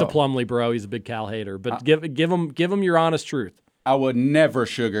 That's a Plumlee, bro. He's a big Cal hater. But give him your honest truth. I would never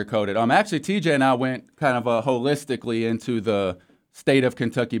sugarcoat it. Actually, TJ and I went kind of holistically into the state of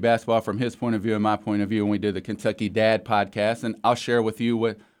Kentucky basketball from his point of view and my point of view when we did the Kentucky Dad podcast, and I'll share with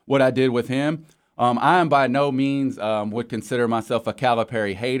you what I did with him. I am by no means would consider myself a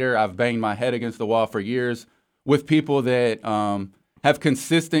Calipari hater. I've banged my head against the wall for years with people that have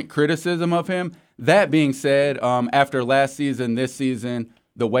consistent criticism of him. That being said, after last season, this season,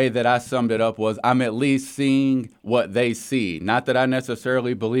 the way that I summed it up was I'm at least seeing what they see. Not that I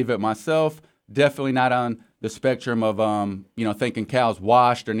necessarily believe it myself. Definitely not on the spectrum of thinking Cal's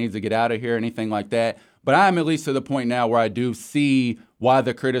washed or needs to get out of here, anything like that. But I'm at least to the point now where I do see why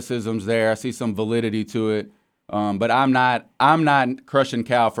the criticism's there. I see some validity to it. But I'm not crushing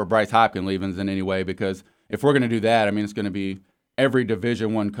Cal for Bryce Hopkins leaving in any way, because if we're going to do that, I mean, it's going to be every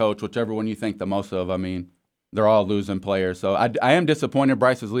Division I coach, whichever one you think the most of. I mean, they're all losing players. So I am disappointed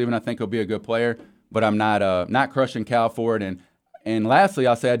Bryce is leaving. I think he'll be a good player, but I'm not crushing Cal for it. And lastly,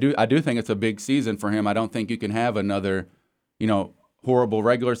 I'll say I do think it's a big season for him. I don't think you can have another, horrible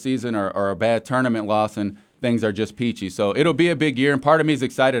regular season or a bad tournament loss and things are just peachy. So it'll be a big year, and part of me is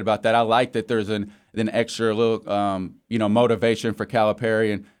excited about that. I like that there's an extra little, motivation for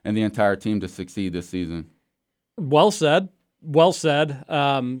Calipari and the entire team to succeed this season. Well said. Well said.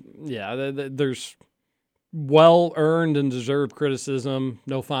 There's well-earned and deserved criticism.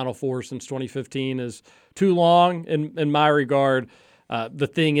 No Final Four since 2015 is too long in my regard. The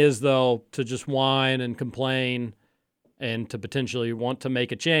thing is, though, to just whine and complain and to potentially want to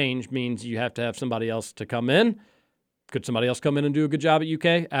make a change means you have to have somebody else to come in. Could somebody else come in and do a good job at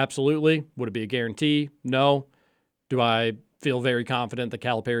UK? Absolutely. Would it be a guarantee? No. Do I feel very confident that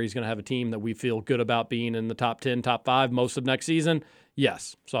Calipari is going to have a team that we feel good about being in the top 10, top 5 most of next season?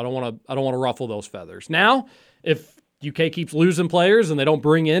 Yes. So I don't want to ruffle those feathers. Now, if UK keeps losing players and they don't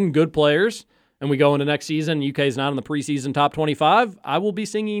bring in good players and we go into next season, UK is not in the preseason top 25, I will be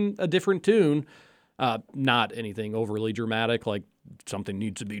singing a different tune. Not anything overly dramatic, like something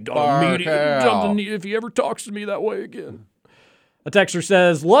needs to be done immediately. If he ever talks to me that way again. A texter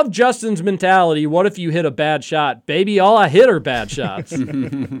says, love Justin's mentality. What if you hit a bad shot? Baby, all I hit are bad shots.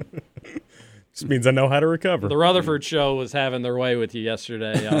 Just means I know how to recover. The Rutherford show was having their way with you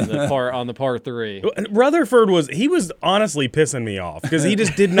yesterday on the par 3. Rutherford was honestly pissing me off because he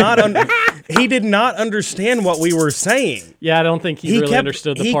just did not understand what we were saying. Yeah, I don't think he really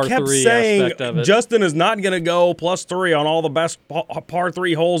understood the par 3 aspect of it. Justin is not going to go +3 on all the best par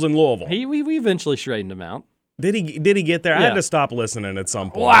 3 holes in Louisville. We eventually straightened him out. Did he get there? Yeah. I had to stop listening at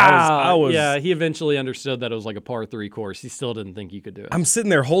some point. Wow. Yeah, he eventually understood that it was like a par 3 course. He still didn't think you could do it. I'm sitting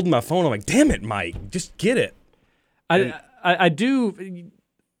there holding my phone. I'm like, damn it, Mike. Just get it. I do.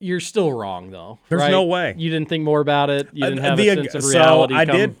 You're still wrong, though. There's no way. You didn't think more about it. You didn't have a sense of reality.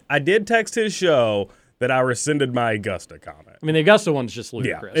 So I did text his show that I rescinded my Augusta comment. I mean, the Augusta one's just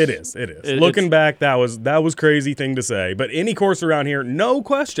ludicrous. Yeah, it is. Looking back, that was crazy thing to say. But any course around here, no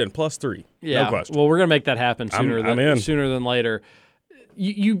question, +3. Yeah. No question. Well, we're gonna make that happen sooner than later.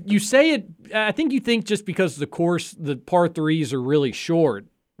 You say it. I think you think just because the par 3s are really short,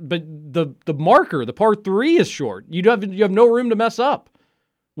 but the marker, the par 3 is short. You have no room to mess up.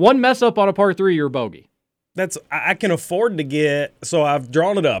 One mess up on a par 3, you're a bogey. I can afford to get. So I've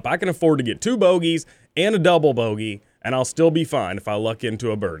drawn it up. I can afford to get 2 bogeys and a double bogey, and I'll still be fine if I luck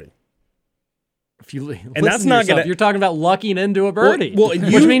into a birdie. And that's not gonna. You're talking about lucking into a birdie,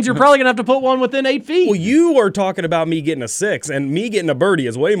 which means you're probably gonna have to put one within 8 feet. Well, you are talking about me getting a 6, and me getting a birdie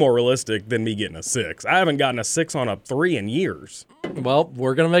is way more realistic than me getting a 6. I haven't gotten a 6 on a 3 in years. Well,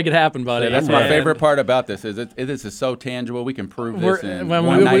 we're gonna make it happen, buddy. That's my favorite part about this. This is so tangible. We can prove this in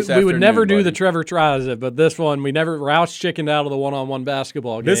one nice afternoon. We would never do the Trevor tries it, but this one we never. Roush chickened out of the one-on-one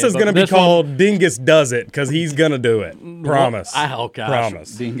basketball game. This is gonna be called Dingus Does It because he's gonna do it. Promise. Oh gosh.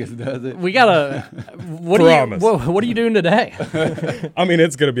 Promise. Dingus Does It. We gotta. What are you doing today? I mean,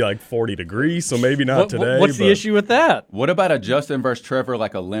 it's gonna be like 40 degrees, so maybe not today. What's the issue with that? What about a Justin versus Trevor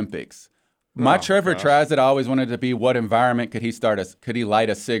like Olympics? My Trevor tries it. I always wanted to be what environment could he light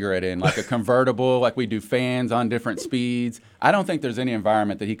a cigarette in, like a convertible, like we do fans on different speeds. I don't think there's any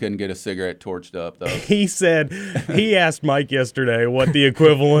environment that he couldn't get a cigarette torched up, though. He asked Mike yesterday what the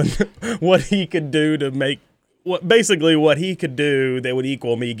equivalent, what he could do to make, what he could do that would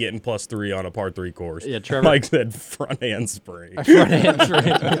equal me getting +3 on a par 3 course. Yeah, Trevor. Mike said front handspring. Front handspring.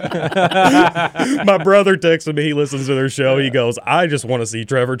 My brother texted me. He listens to their show. He goes, I just want to see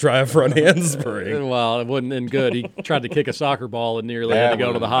Trevor try a front handspring. Well, it wasn't in good. He tried to kick a soccer ball and nearly had to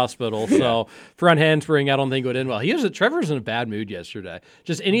go to the hospital. So front handspring, I don't think would end well. Trevor's in a bad mood yesterday.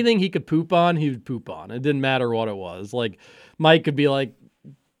 Just anything he could poop on, he would poop on. It didn't matter what it was. Like Mike could be like,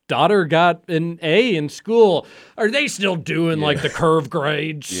 daughter got an A in school. Are they still doing like the curve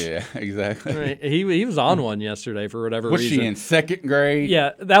grades? Yeah, exactly. Right. He was on one yesterday for whatever reason. Was she in 2nd grade? Yeah,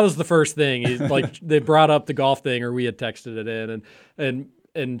 that was the first thing. They brought up the golf thing, or we had texted it in,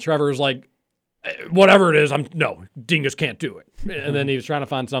 and Trevor was like, whatever it is, Dingus can't do it. And then he was trying to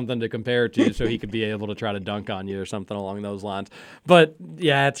find something to compare it to so he could be able to try to dunk on you or something along those lines. But,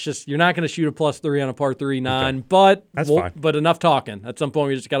 yeah, it's just you're not going to shoot a +3 on a par 3 9. Okay. But that's fine. But enough talking. At some point,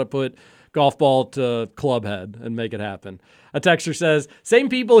 we just got to put golf ball to club head and make it happen. A texter says, same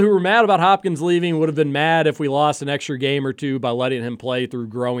people who were mad about Hopkins leaving would have been mad if we lost an extra game or two by letting him play through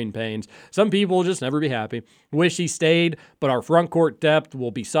growing pains. Some people will just never be happy. Wish he stayed, but our front court depth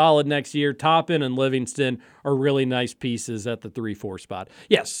will be solid next year. Toppin and Livingston are really nice pieces at the 3-4 spot.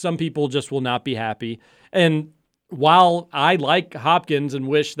 Yes, some people just will not be happy. And while I like Hopkins and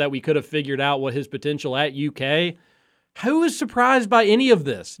wish that we could have figured out what his potential at UK, who is surprised by any of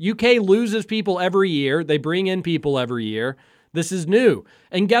this? UK loses people every year. They bring in people every year. This is new.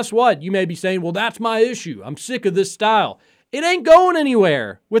 And guess what? You may be saying, well, that's my issue. I'm sick of this style. It ain't going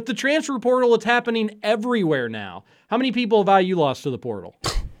anywhere. With the transfer portal, it's happening everywhere now. How many people have IU lost to the portal?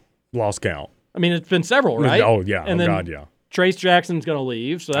 Lost count. I mean, it's been several, right? Oh, yeah. And God, yeah. Trace Jackson's going to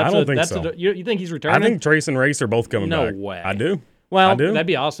leave. So that's I don't think so. You think he's returning? I think Trace and Race are both coming back. No way. I do. Well, that'd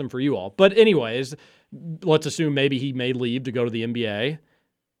be awesome for you all. But anyways, let's assume maybe he may leave to go to the NBA.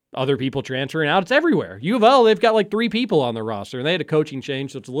 Other people transferring out. It's everywhere. U of L, they've got like 3 people on their roster, and they had a coaching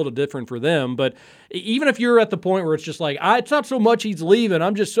change, so it's a little different for them. But even if you're at the point where it's just like, it's not so much he's leaving,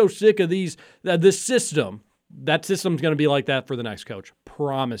 I'm just so sick of this system. That system's going to be like that for the next coach.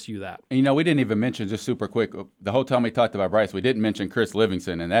 Promise you that. And, we didn't even mention, just super quick, the whole time we talked about Bryce, we didn't mention Chris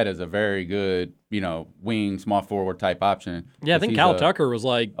Livingston, and that is a very good, wing, small forward type option. Yeah, I think Cal Tucker was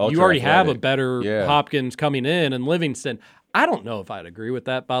like, you already have a better Hopkins coming in, and Livingston. I don't know if I'd agree with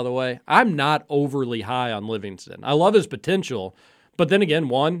that, by the way. I'm not overly high on Livingston. I love his potential. But then again,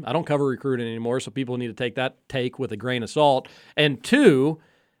 1, I don't cover recruiting anymore, so people need to take that take with a grain of salt. And 2,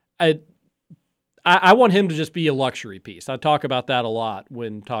 I want him to just be a luxury piece. I talk about that a lot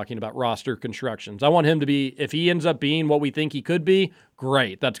when talking about roster constructions. I want him to be, if he ends up being what we think he could be,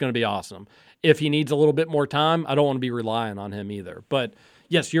 great. That's going to be awesome. If he needs a little bit more time, I don't want to be relying on him either. But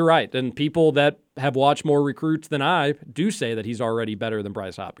yes, you're right. And people that have watched more recruits than I do say that he's already better than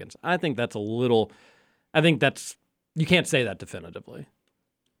Bryce Hopkins. I think you can't say that definitively.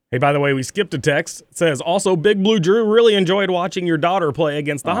 Hey, by the way, we skipped a text. It says, also, Big Blue Drew really enjoyed watching your daughter play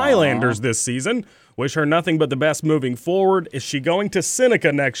against the Highlanders this season. Wish her nothing but the best moving forward. Is she going to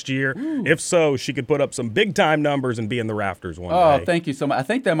Seneca next year? Ooh. If so, she could put up some big-time numbers and be in the rafters one day. Oh, thank you so much. I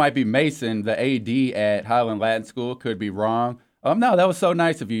think that might be Mason, the AD at Highland Latin School. Could be wrong. No, that was so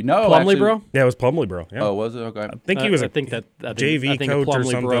nice of you. No, Plumley, bro? Yeah, it was Plumley, bro. Yeah. Oh, was it? Okay. I think he was JV coach or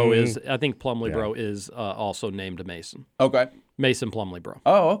something. I think Plumley, bro, is also named Mason. Okay. Mason Plumley, bro.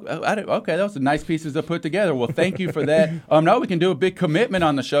 Oh, okay. That was nice pieces to put together. Well, thank you for that. Now we can do a big commitment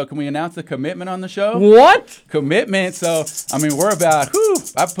on the show. Can we announce the commitment on the show? What? Commitment. So, we're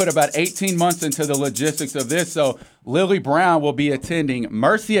I've put about 18 months into the logistics of this. So, Lily Brown will be attending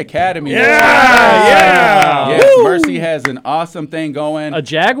Mercy Academy. Yeah. Yes, Mercy has an awesome thing going. A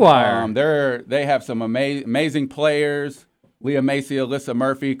Jaguar. They have some amazing players. Leah Macy, Alyssa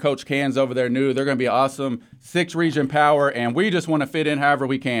Murphy, Coach Can's over there new. They're going to be awesome. 6-region power, and we just want to fit in however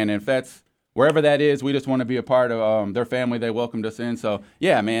we can. And if that's wherever that is, we just want to be a part of their family. They welcomed us in. So,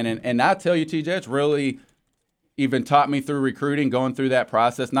 yeah, man. And I tell you, TJ, it's really even taught me through recruiting, going through that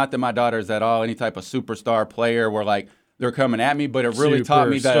process. Not that my daughter is at all any type of superstar player where, they're coming at me, but it really taught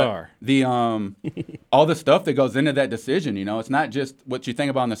me that all the stuff that goes into that decision, it's not just what you think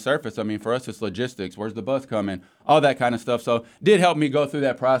about on the surface. For us, it's logistics. Where's the bus coming? All that kind of stuff. So did help me go through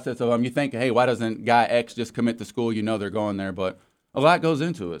that process of you think, hey, why doesn't guy X just commit to school? They're going there, but a lot goes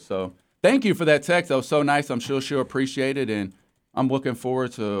into it. So thank you for that text. That was so nice. I'm sure she'll appreciate it, and I'm looking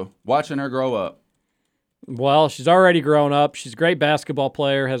forward to watching her grow up. Well, she's already grown up. She's a great basketball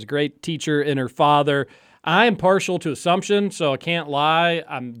player, has a great teacher in her father. I am partial to Assumption, so I can't lie.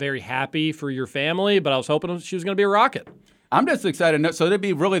 I'm very happy for your family, but I was hoping she was going to be a Rocket. I'm just excited. So it'd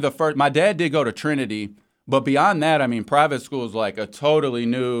be really the first. My dad did go to Trinity, but beyond that, private school is like a totally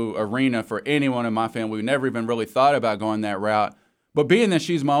new arena for anyone in my family. We never even really thought about going that route. But being that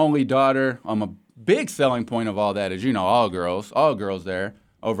she's my only daughter, a big selling point of all that is, all girls there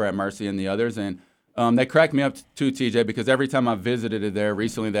over at Mercy and the others. And they cracked me up too, TJ, because every time I visited it there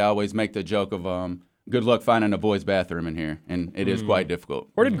recently, they always make the joke of good luck finding a boys' bathroom in here, and it is quite difficult.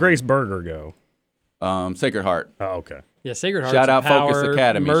 Where did Grace Berger go? Sacred Heart. Oh, okay. Yeah, Sacred Heart. Shout out Focus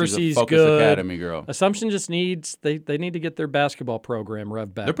Academy. Mercy's She's a Focus good. Academy girl. Assumption just needs they need to get their basketball program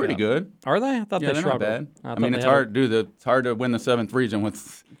revved back. They're pretty good. Are they? I thought they they're struggled. not bad. It's hard to win the 7th region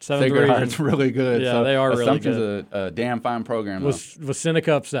with Sacred Heart's really good. Yeah, they are really good. Assumption's a damn fine program. Was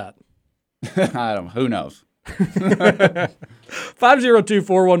Seneca upset? Who knows?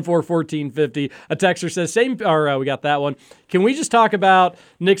 502-414-1450. A texter says, we got that one. Can we just talk about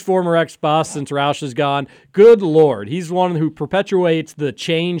Nick's former ex-boss since Roush is gone? Good Lord. He's one who perpetuates the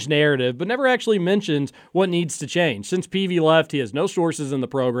change narrative, but never actually mentions what needs to change. Since Peavy left, he has no sources in the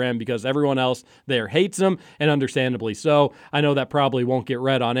program because everyone else there hates him, and understandably so. I know that probably won't get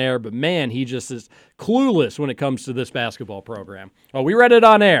read on air, but man, he just is clueless when it comes to this basketball program. Well, we read it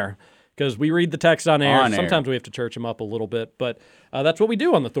on air, because we read the text on air. Sometimes we have to church them up a little bit, but that's what we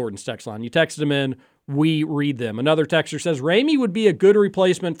do on the Thornton's text line. You text them in, we read them. Another texter says, Ramey would be a good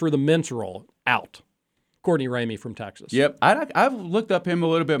replacement for the Mintz role. Out. Courtney Ramey from Texas. Yep. I've looked up him a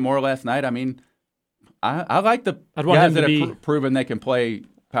little bit more last night. I mean, I like the guys that have proven they can play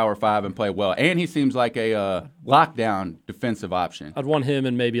Power 5 and play well. And he seems like a lockdown defensive option. I'd want him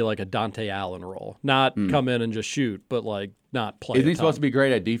in maybe like a Dante Allen role. Not come in and just shoot, but like not play. Isn't he supposed to be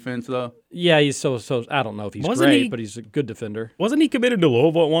great at defense, though? Yeah, he's so I don't know if he's great, but he's a good defender. Wasn't he committed to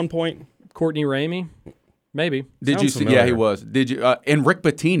Louisville at one point? Courtney Ramey? Maybe. Did you see? Yeah, he was. Did you? And Rick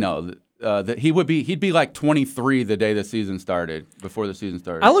Pitino, that he'd be like 23 the day the season started, before the season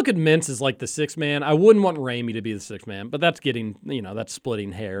started. I look at Mintz as like the sixth man. I wouldn't want Ramey to be the sixth man, but that's getting, that's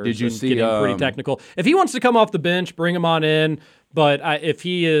splitting hairs. Did you see? Getting pretty technical. If he wants to come off the bench, bring him on in. But if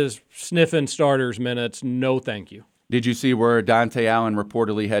he is sniffing starters minutes, no thank you. Did you see where Dante Allen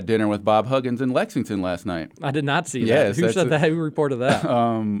reportedly had dinner with Bob Huggins in Lexington last night? I did not see that. Who said that? Who reported that?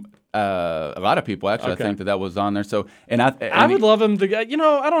 A lot of people, actually. Okay. I think that was on there. So, I would love him to. I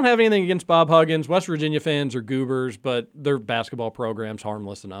don't have anything against Bob Huggins. West Virginia fans are goobers, but their basketball program's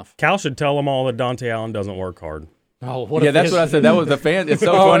harmless enough. Cal should tell them all that Dante Allen doesn't work hard. Oh, that's what I said. That was the fans. It's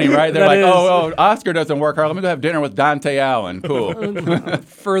so funny, right? They're like, Oscar doesn't work hard. Let me go have dinner with Dante Allen. Cool.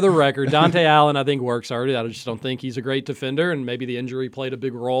 For the record, Dante Allen, I think, works hard. I just don't think he's a great defender, and maybe the injury played a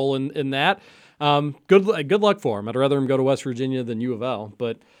big role in that. Good luck for him. I'd rather him go to West Virginia than U of L.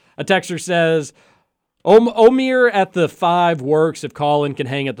 But a texter says, Omir at the 5 works if Colin can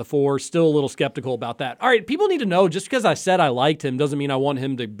hang at the 4. Still a little skeptical about that. All right, people need to know, just because I said I liked him doesn't mean I want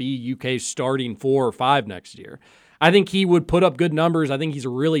him to be UK's starting 4 or 5 next year. I think he would put up good numbers. I think he's a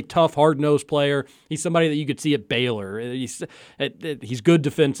really tough, hard-nosed player. He's somebody that you could see at Baylor. He's good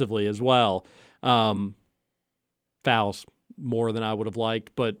defensively as well. Fouls more than I would have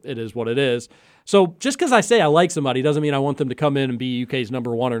liked, but it is what it is. So just because I say I like somebody doesn't mean I want them to come in and be UK's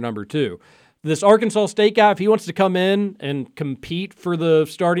number 1 or number 2. This Arkansas State guy, if he wants to come in and compete for the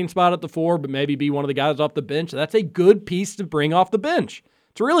starting spot at the 4, but maybe be one of the guys off the bench, that's a good piece to bring off the bench.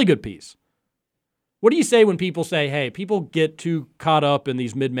 It's a really good piece. What do you say when people say, hey, people get too caught up in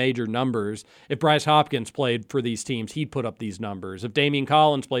these mid-major numbers? If Bryce Hopkins played for these teams, he'd put up these numbers. If Damian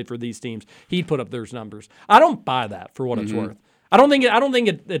Collins played for these teams, he'd put up those numbers. I don't buy that for what it's worth. I don't think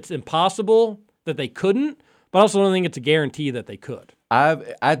it's impossible that they couldn't, but I also don't think it's a guarantee that they could.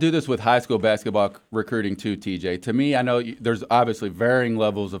 I do this with high school basketball recruiting too, TJ. To me, I know there's obviously varying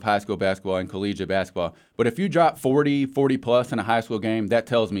levels of high school basketball and collegiate basketball, but if you drop 40 plus in a high school game, that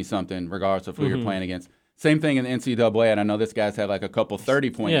tells me something regardless of who you're playing against. Same thing in the NCAA, and I know this guy's had like a couple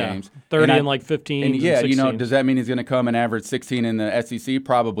 30-point games. 30 and like 15 and 16. Does that mean he's going to come and average 16 in the SEC?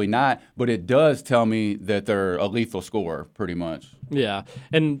 Probably not, but it does tell me that they're a lethal scorer pretty much. Yeah,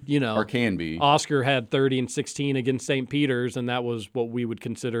 and or can be. Oscar had 30 and 16 against St. Peter's, and that was what we would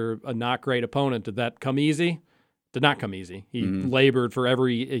consider a not great opponent. Did that come easy? Did not come easy. He labored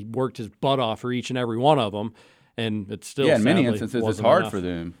he worked his butt off for each and every one of them. And it's still in many instances it's hard for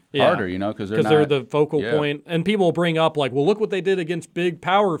them. Harder, because they're the focal point. And people will bring up like, well, look what they did against big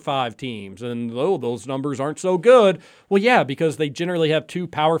Power 5 teams, and those numbers aren't so good. Well, yeah, because they generally have 2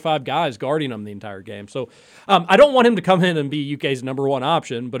 Power 5 guys guarding them the entire game. So I don't want him to come in and be UK's number 1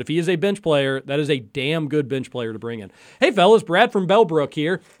 option, but if he is a bench player, that is a damn good bench player to bring in. Hey, fellas, Brad from Bellbrook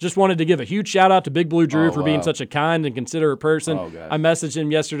here. Just wanted to give a huge shout out to Big Blue Drew for being such a kind and considerate person. I messaged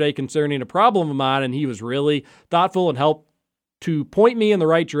him yesterday concerning a problem of mine, and he was really thoughtful and helped to point me in the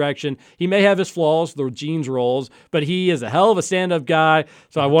right direction. He may have his flaws, the jeans rolls, but he is a hell of a stand-up guy,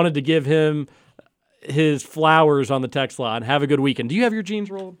 so I wanted to give him his flowers on the text line. Have a good weekend. Do you have your jeans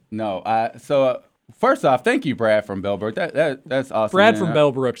rolled? No. First off, thank you, Brad from Bellbrook. That's awesome. Brad from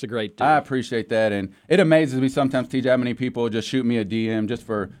Bellbrook's a great dude. I appreciate that, and it amazes me sometimes, TJ, how many people just shoot me a DM just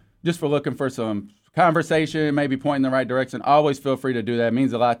for looking for some conversation, maybe pointing in the right direction. Always feel free to do that. It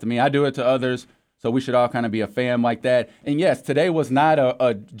means a lot to me. I do it to others. So we should all kind of be a fam like that. And yes, today was not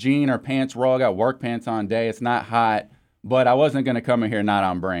a jean or pants roll. I got work pants on day. It's not hot, but I wasn't going to come in here not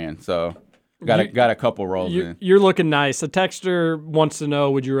on brand. So Got a couple rolls in. You're looking nice. A texter wants to know,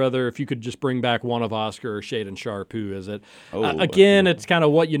 would you rather, if you could just bring back one of Oscar or Shaedon Sharpe, who is it? Again, it's kind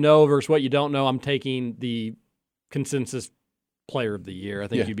of what you know versus what you don't know. I'm taking the consensus player of the year. I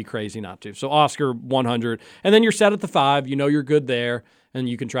think you'd be crazy not to. So Oscar 100. And then you're set at the 5. You know you're good there, and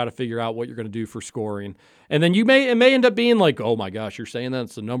you can try to figure out what you're going to do for scoring. And then it may end up being like, oh my gosh, you're saying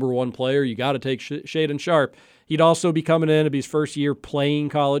that's the number 1 player. You got to take Shaedon Sharpe. He'd also be coming in. It'd be his first year playing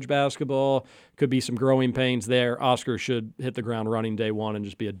college basketball. Could be some growing pains there. Oscar should hit the ground running day 1 and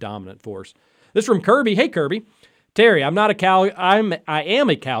just be a dominant force. This from Kirby. Hey, Kirby. Terry, I'm not a Cal. I am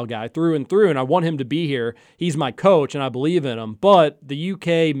a Cal guy through and through, and I want him to be here. He's my coach, and I believe in him. But the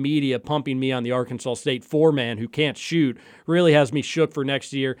UK media pumping me on the Arkansas State 4-man who can't shoot really has me shook for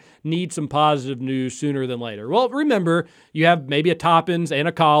next year. Need some positive news sooner than later. Well, remember, you have maybe a Toppins and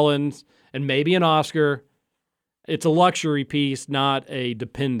a Collins and maybe an Oscar. It's a luxury piece, not a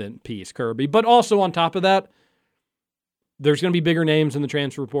dependent piece, Kirby. But also on top of that, there's going to be bigger names in the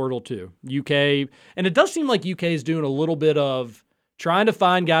transfer portal too. UK, and it does seem like UK is doing a little bit of trying to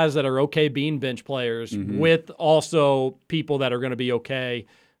find guys that are okay being bench players with also people that are going to be okay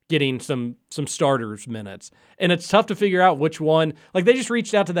getting some starters minutes. And it's tough to figure out which one. Like they just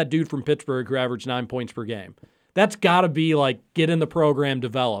reached out to that dude from Pittsburgh who averaged 9 points per game. That's got to be like get in the program,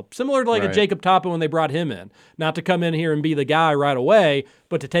 develop. Similar to like a Jacob Toppin when they brought him in. Not to come in here and be the guy right away,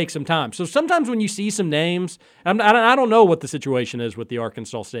 but to take some time. So sometimes when you see some names, I don't know what the situation is with the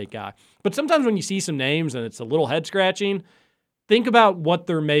Arkansas State guy, but sometimes when you see some names and it's a little head-scratching, think about what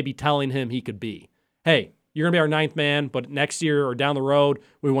they're maybe telling him he could be. Hey, you're going to be our 9th man, but next year or down the road,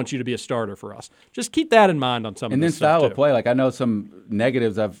 we want you to be a starter for us. Just keep that in mind on some of this stuff. And then style of play. Like I know some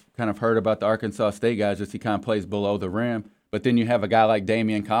negatives I've kind of heard about the Arkansas State guys, just he kind of plays below the rim. But then you have a guy like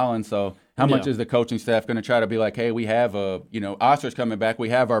Damian Collins. So how much is the coaching staff going to try to be like, hey, we have Oscar's coming back. We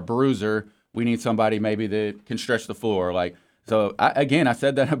have our bruiser. We need somebody maybe that can stretch the floor. Like, so I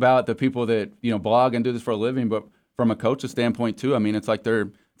said that about the people that, blog and do this for a living, but from a coach's standpoint too, I mean, it's like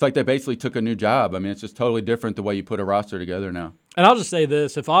they basically took a new job. I mean, it's just totally different the way you put a roster together now. And I'll just say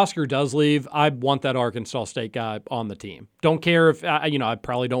this. If Oscar does leave, I want that Arkansas State guy on the team. Don't care if, I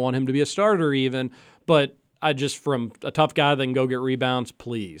probably don't want him to be a starter even, but I just, from a tough guy that can go get rebounds,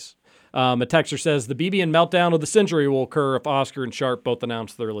 please. A texter says, the BB and meltdown of the century will occur if Oscar and Sharpe both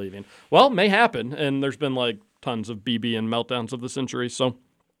announce they're leaving. Well, it may happen, and there's been like tons of BB and meltdowns of the century, so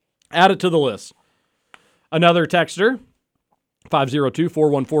add it to the list. Another texter,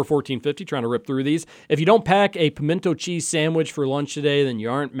 502-414-1450, trying to rip through these. If you don't pack a pimento cheese sandwich for lunch today, then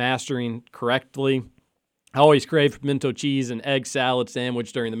you aren't mastering correctly. I always crave pimento cheese and egg salad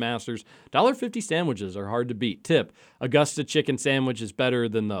sandwich during the Masters. $1.50 sandwiches are hard to beat. Tip, Augusta chicken sandwich is better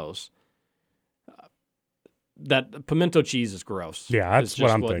than those. That pimento cheese is gross. Yeah, that's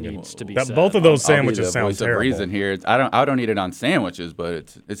what I'm thinking. Needs to be that, said. both of those sandwiches sound terrible. Reason here, I don't eat it on sandwiches,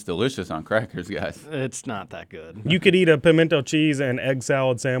 but it's delicious on crackers, guys. It's not that good. You could eat a pimento cheese and egg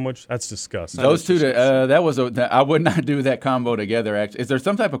salad sandwich. That's disgusting. Those two, I would not do that combo together. Actually, is there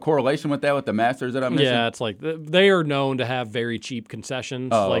some type of correlation with that with the Masters that I'm missing? Yeah, it's like they are known to have very cheap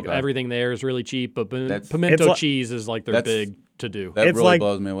concessions. Everything there is really cheap, but pimento cheese is like their big to do. That really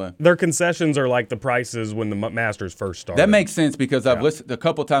blows me away. Their concessions are like the prices when the Masters first started. That makes sense because I've listened a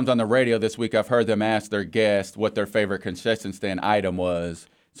couple times on the radio this week. I've heard them ask their guests what their favorite concession stand item was.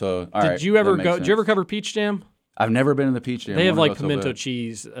 So, did you ever go? Did you ever cover Peach Jam? I've never been in the Peach Jam. They have like pimento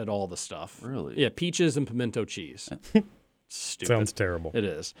cheese at all the stuff. Really? Yeah, peaches and pimento cheese. Stupid. Sounds terrible. It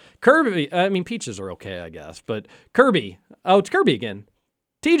is. Kirby. I mean, peaches are okay, I guess, but Kirby. Oh, it's Kirby again.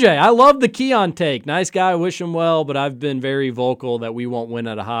 TJ, I love the Keon take. Nice guy, wish him well, but I've been very vocal that we won't win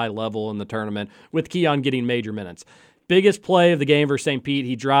at a high level in the tournament with Keon getting major minutes. Biggest play of the game versus St. Pete.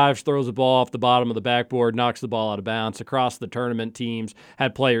 He drives, throws the ball off the bottom of the backboard, knocks the ball out of bounds. Across the tournament, teams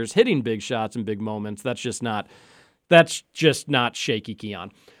had players hitting big shots in big moments. That's just not shaky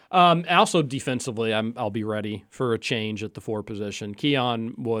Keon. Also defensively, I'll be ready for a change at the 4 position.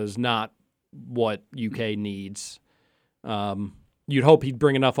 Keon was not what UK needs. You'd hope he'd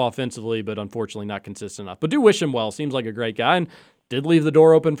bring enough offensively, but unfortunately not consistent enough. But do wish him well. Seems like a great guy and did leave the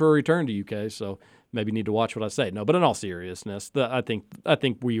door open for a return to UK, so maybe need to watch what I say. No, but in all seriousness, I think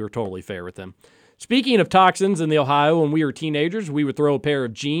we were totally fair with him. Speaking of toxins in the Ohio, when we were teenagers, we would throw a pair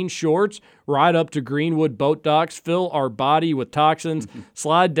of jean shorts, ride up to Greenwood boat docks, fill our body with toxins,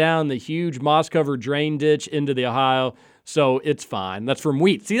 slide down the huge moss-covered drain ditch into the Ohio. So it's fine. That's from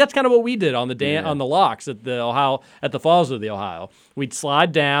Wheat. See, that's kind of what we did on the on the locks at the Falls of the Ohio. We'd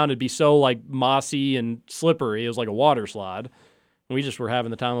slide down. It'd be so like mossy and slippery. It was like a water slide. And we just were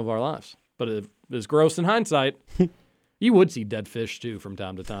having the time of our lives. But it was gross in hindsight. You would see dead fish, too, from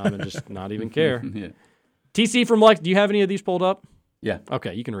time to time and just not even care. Yeah. TC from Lex, do you have any of these pulled up? Yeah.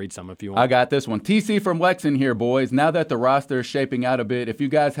 Okay, you can read some if you want. I got this one. TC from Lexington here, boys. Now that the roster is shaping out a bit, if you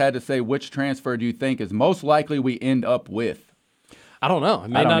guys had to say which transfer do you think is most likely we end up with? I don't know.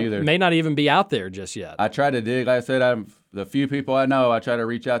 It may not even be out there just yet. I tried to dig. Like I said, the few people I know, I tried to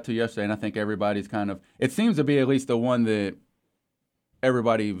reach out to yesterday, and I think everybody's it seems to be at least the one that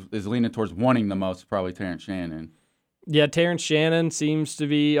everybody is leaning towards wanting the most, probably Terrence Shannon. Yeah, Terrence Shannon seems to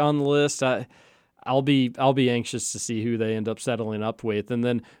be on the list. I'll be anxious to see who they end up settling up with. And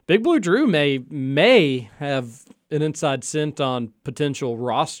then Big Blue Drew may have an inside scent on potential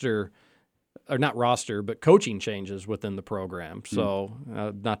coaching changes within the program. So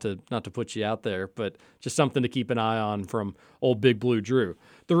not to put you out there, but just something to keep an eye on from old Big Blue Drew.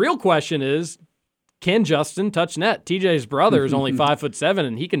 The real question is, can Justin touch net? TJ's brother is only 5'7",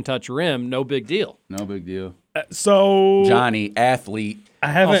 and he can touch rim. No big deal. No big deal. So Johnny, athlete.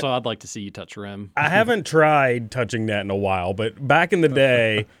 I'd like to see you touch rim. I haven't tried touching net in a while, but back in the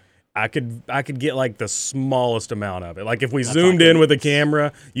day, I could get like the smallest amount of it. Like if we zoomed in with a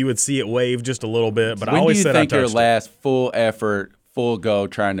camera, you would see it wave just a little bit. But I always said I touched it. When do you think your last full effort, full go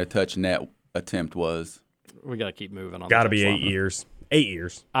trying to touch net attempt was? We got to keep moving on. Got to be 8 years. 8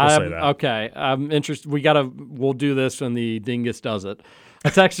 years. We'll say that. Okay. I'm interested. We'll do this when the dingus does it. A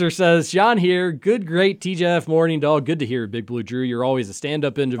texter says, John here. Good, great TJF morning, dog. Good to hear, Big Blue Drew. You're always a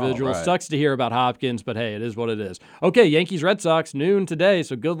stand-up individual. Right. Sucks to hear about Hopkins, but hey, it is what it is. Okay, Yankees-Red Sox, noon today,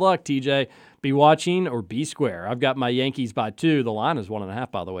 so good luck, TJ. Be watching or be square. I've got my Yankees by 2. The line is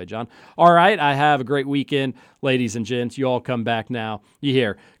 1.5, by the way, John. All right, I have a great weekend, ladies and gents. You all come back now. You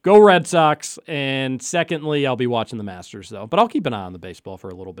hear, go Red Sox. And secondly, I'll be watching the Masters, though. But I'll keep an eye on the baseball for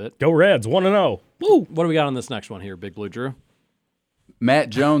a little bit. Go Reds, 1-0. Woo! What do we got on this next one here, Big Blue Drew?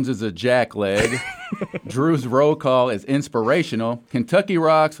 Matt Jones is a jackleg. Drew's roll call is inspirational. Kentucky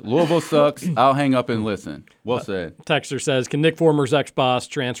rocks. Louisville sucks. I'll hang up and listen. Well said. Texter says, can Nick Former's ex-boss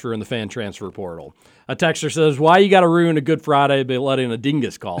transfer in the fan transfer portal? A texter says, why you got to ruin a Good Friday by letting a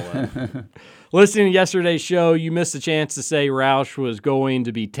dingus call in? Listening to yesterday's show, you missed the chance to say Roush was going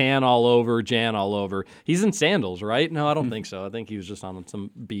to be tan all over, Jan all over. He's in sandals, right? No, I don't think so. I think he was just on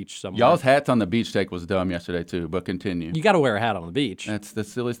some beach somewhere. Y'all's hats on the beach take was dumb yesterday, too, but continue. You got to wear a hat on the beach. That's the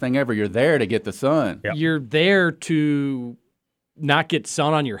silliest thing ever. You're there to get the sun. Yep. You're there to not get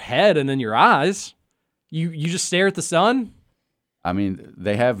sun on your head and in your eyes. You just stare at the sun? I mean,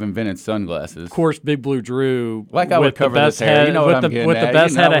 they have invented sunglasses. Of course, Big Blue Drew, like I would cover this hair. You know what I'm getting at. With the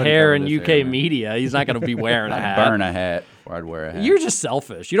best head of hair in UK media, he's not going to be wearing a hat. Burn a hat, or I'd wear a hat. You're just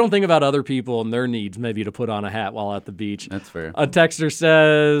selfish. You don't think about other people and their needs, maybe to put on a hat while at the beach. That's fair. A texter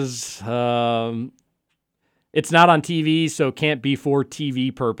says, it's not on TV, so can't be for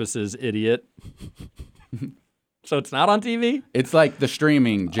TV purposes, idiot. So it's not on TV? It's like the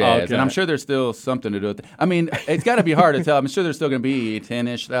streaming jazz, okay. And I'm sure there's still something to do with it. I mean, it's got to be hard to tell. I'm sure there's still going to be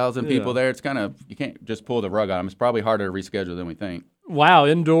 10-ish thousand people there. It's kind of, you can't just pull the rug on them. It's probably harder to reschedule than we think. Wow,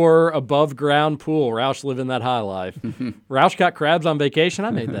 indoor, above-ground pool. Roush living that high life. Roush got crabs on vacation.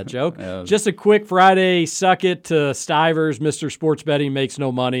 I made that joke. Just a quick Friday suck it to Stivers. Mr. Sports Betting makes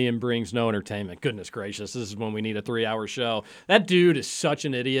no money and brings no entertainment. Goodness gracious, this is when we need a 3-hour show. That dude is such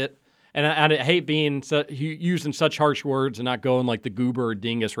an idiot. And I hate being using such harsh words and not going like the goober or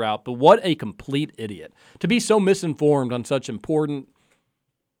dingus route, but what a complete idiot. To be so misinformed on such important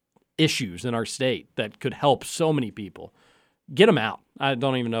issues in our state that could help so many people. Get him out. I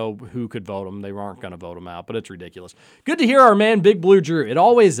don't even know who could vote him. They aren't going to vote him out, but it's ridiculous. Good to hear our man Big Blue Drew. It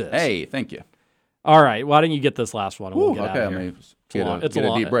always is. Hey, thank you. All right, why don't you get this last one? And we'll get okay, out of here. Get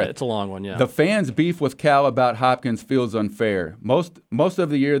a deep breath. It's a long one, yeah. The fans' beef with Cal about Hopkins feels unfair. Most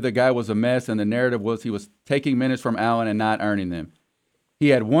of the year, the guy was a mess, and the narrative was he was taking minutes from Allen and not earning them. He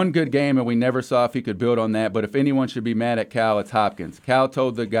had one good game, and we never saw if he could build on that. But if anyone should be mad at Cal, it's Hopkins. Cal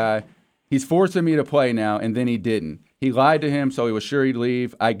told the guy, he's forcing me to play now, and then he didn't. He lied to him, so he was sure he'd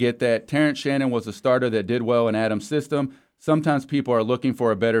leave. I get that. Terrence Shannon was a starter that did well in Adams' system. Sometimes people are looking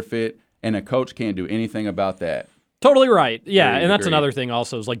for a better fit, and a coach can't do anything about that. Totally right. Yeah, and that's another thing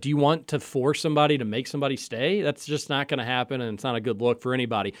also is like, do you want to force somebody to make somebody stay? That's just not going to happen, and it's not a good look for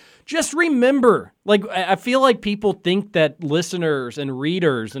anybody. Just remember, like, I feel like people think that listeners and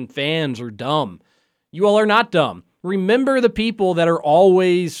readers and fans are dumb. You all are not dumb. Remember the people that are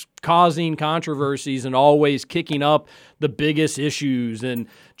always causing controversies and always kicking up the biggest issues. And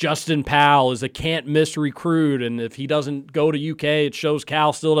Justin Powell is a can't-miss recruit, and if he doesn't go to UK, it shows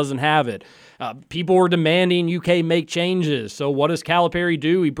Cal still doesn't have it. People were demanding UK make changes. So what does Calipari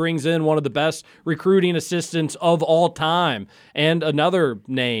do? He brings in one of the best recruiting assistants of all time and another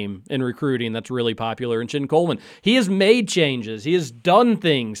name in recruiting that's really popular in Chin Coleman. He has made changes. He has done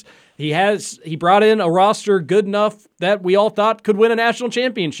things. He brought in a roster good enough that we all thought could win a national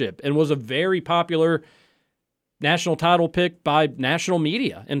championship and was a very popular national title pick by national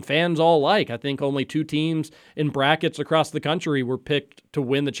media and fans all alike. I think only 2 teams in brackets across the country were picked to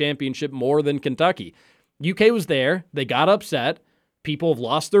win the championship more than Kentucky. UK was there. They got upset. People have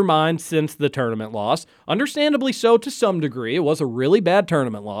lost their minds since the tournament loss. Understandably so to some degree. It was a really bad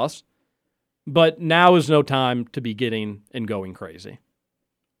tournament loss. But now is no time to be getting and going crazy.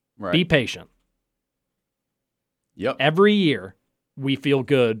 Right. Be patient. Yep. Every year, we feel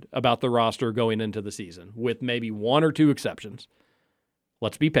good about the roster going into the season, with maybe 1 or 2 exceptions.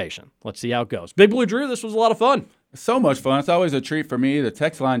 Let's be patient. Let's see how it goes. Big Blue Drew, this was a lot of fun. So much fun. It's always a treat for me. The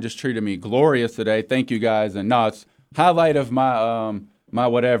text line just treated me glorious today. Thank you guys. And no, it's highlight of my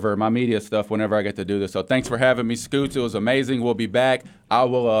my media stuff whenever I get to do this. So thanks for having me, Scoots. It was amazing. We'll be back. I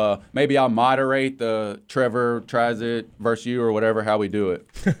will maybe I'll moderate the Trevor tries it versus you or whatever, how we do it.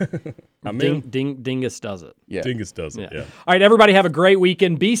 Dingus does it. Yeah. Dingus does it, yeah. All right, everybody have a great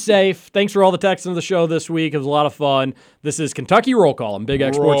weekend. Be safe. Thanks for all the texts on the show this week. It was a lot of fun. This is Kentucky Roll Call on Big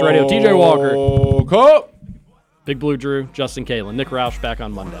X Sports Radio. TJ Walker. Big Blue Drew, Justin Kalen, Nick Roush back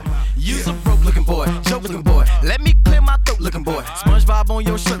on Monday. Use a rope looking boy, choke looking boy. Let me clear my throat looking boy. SpongeBob on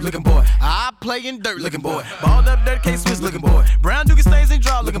your shirt looking boy. I play in dirt looking boy. Balled up dirty case Swiss looking boy. Brown Dookie stains and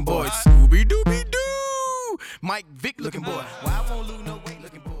draw looking boy. Scooby Dooby Doo. Mike Vick looking boy.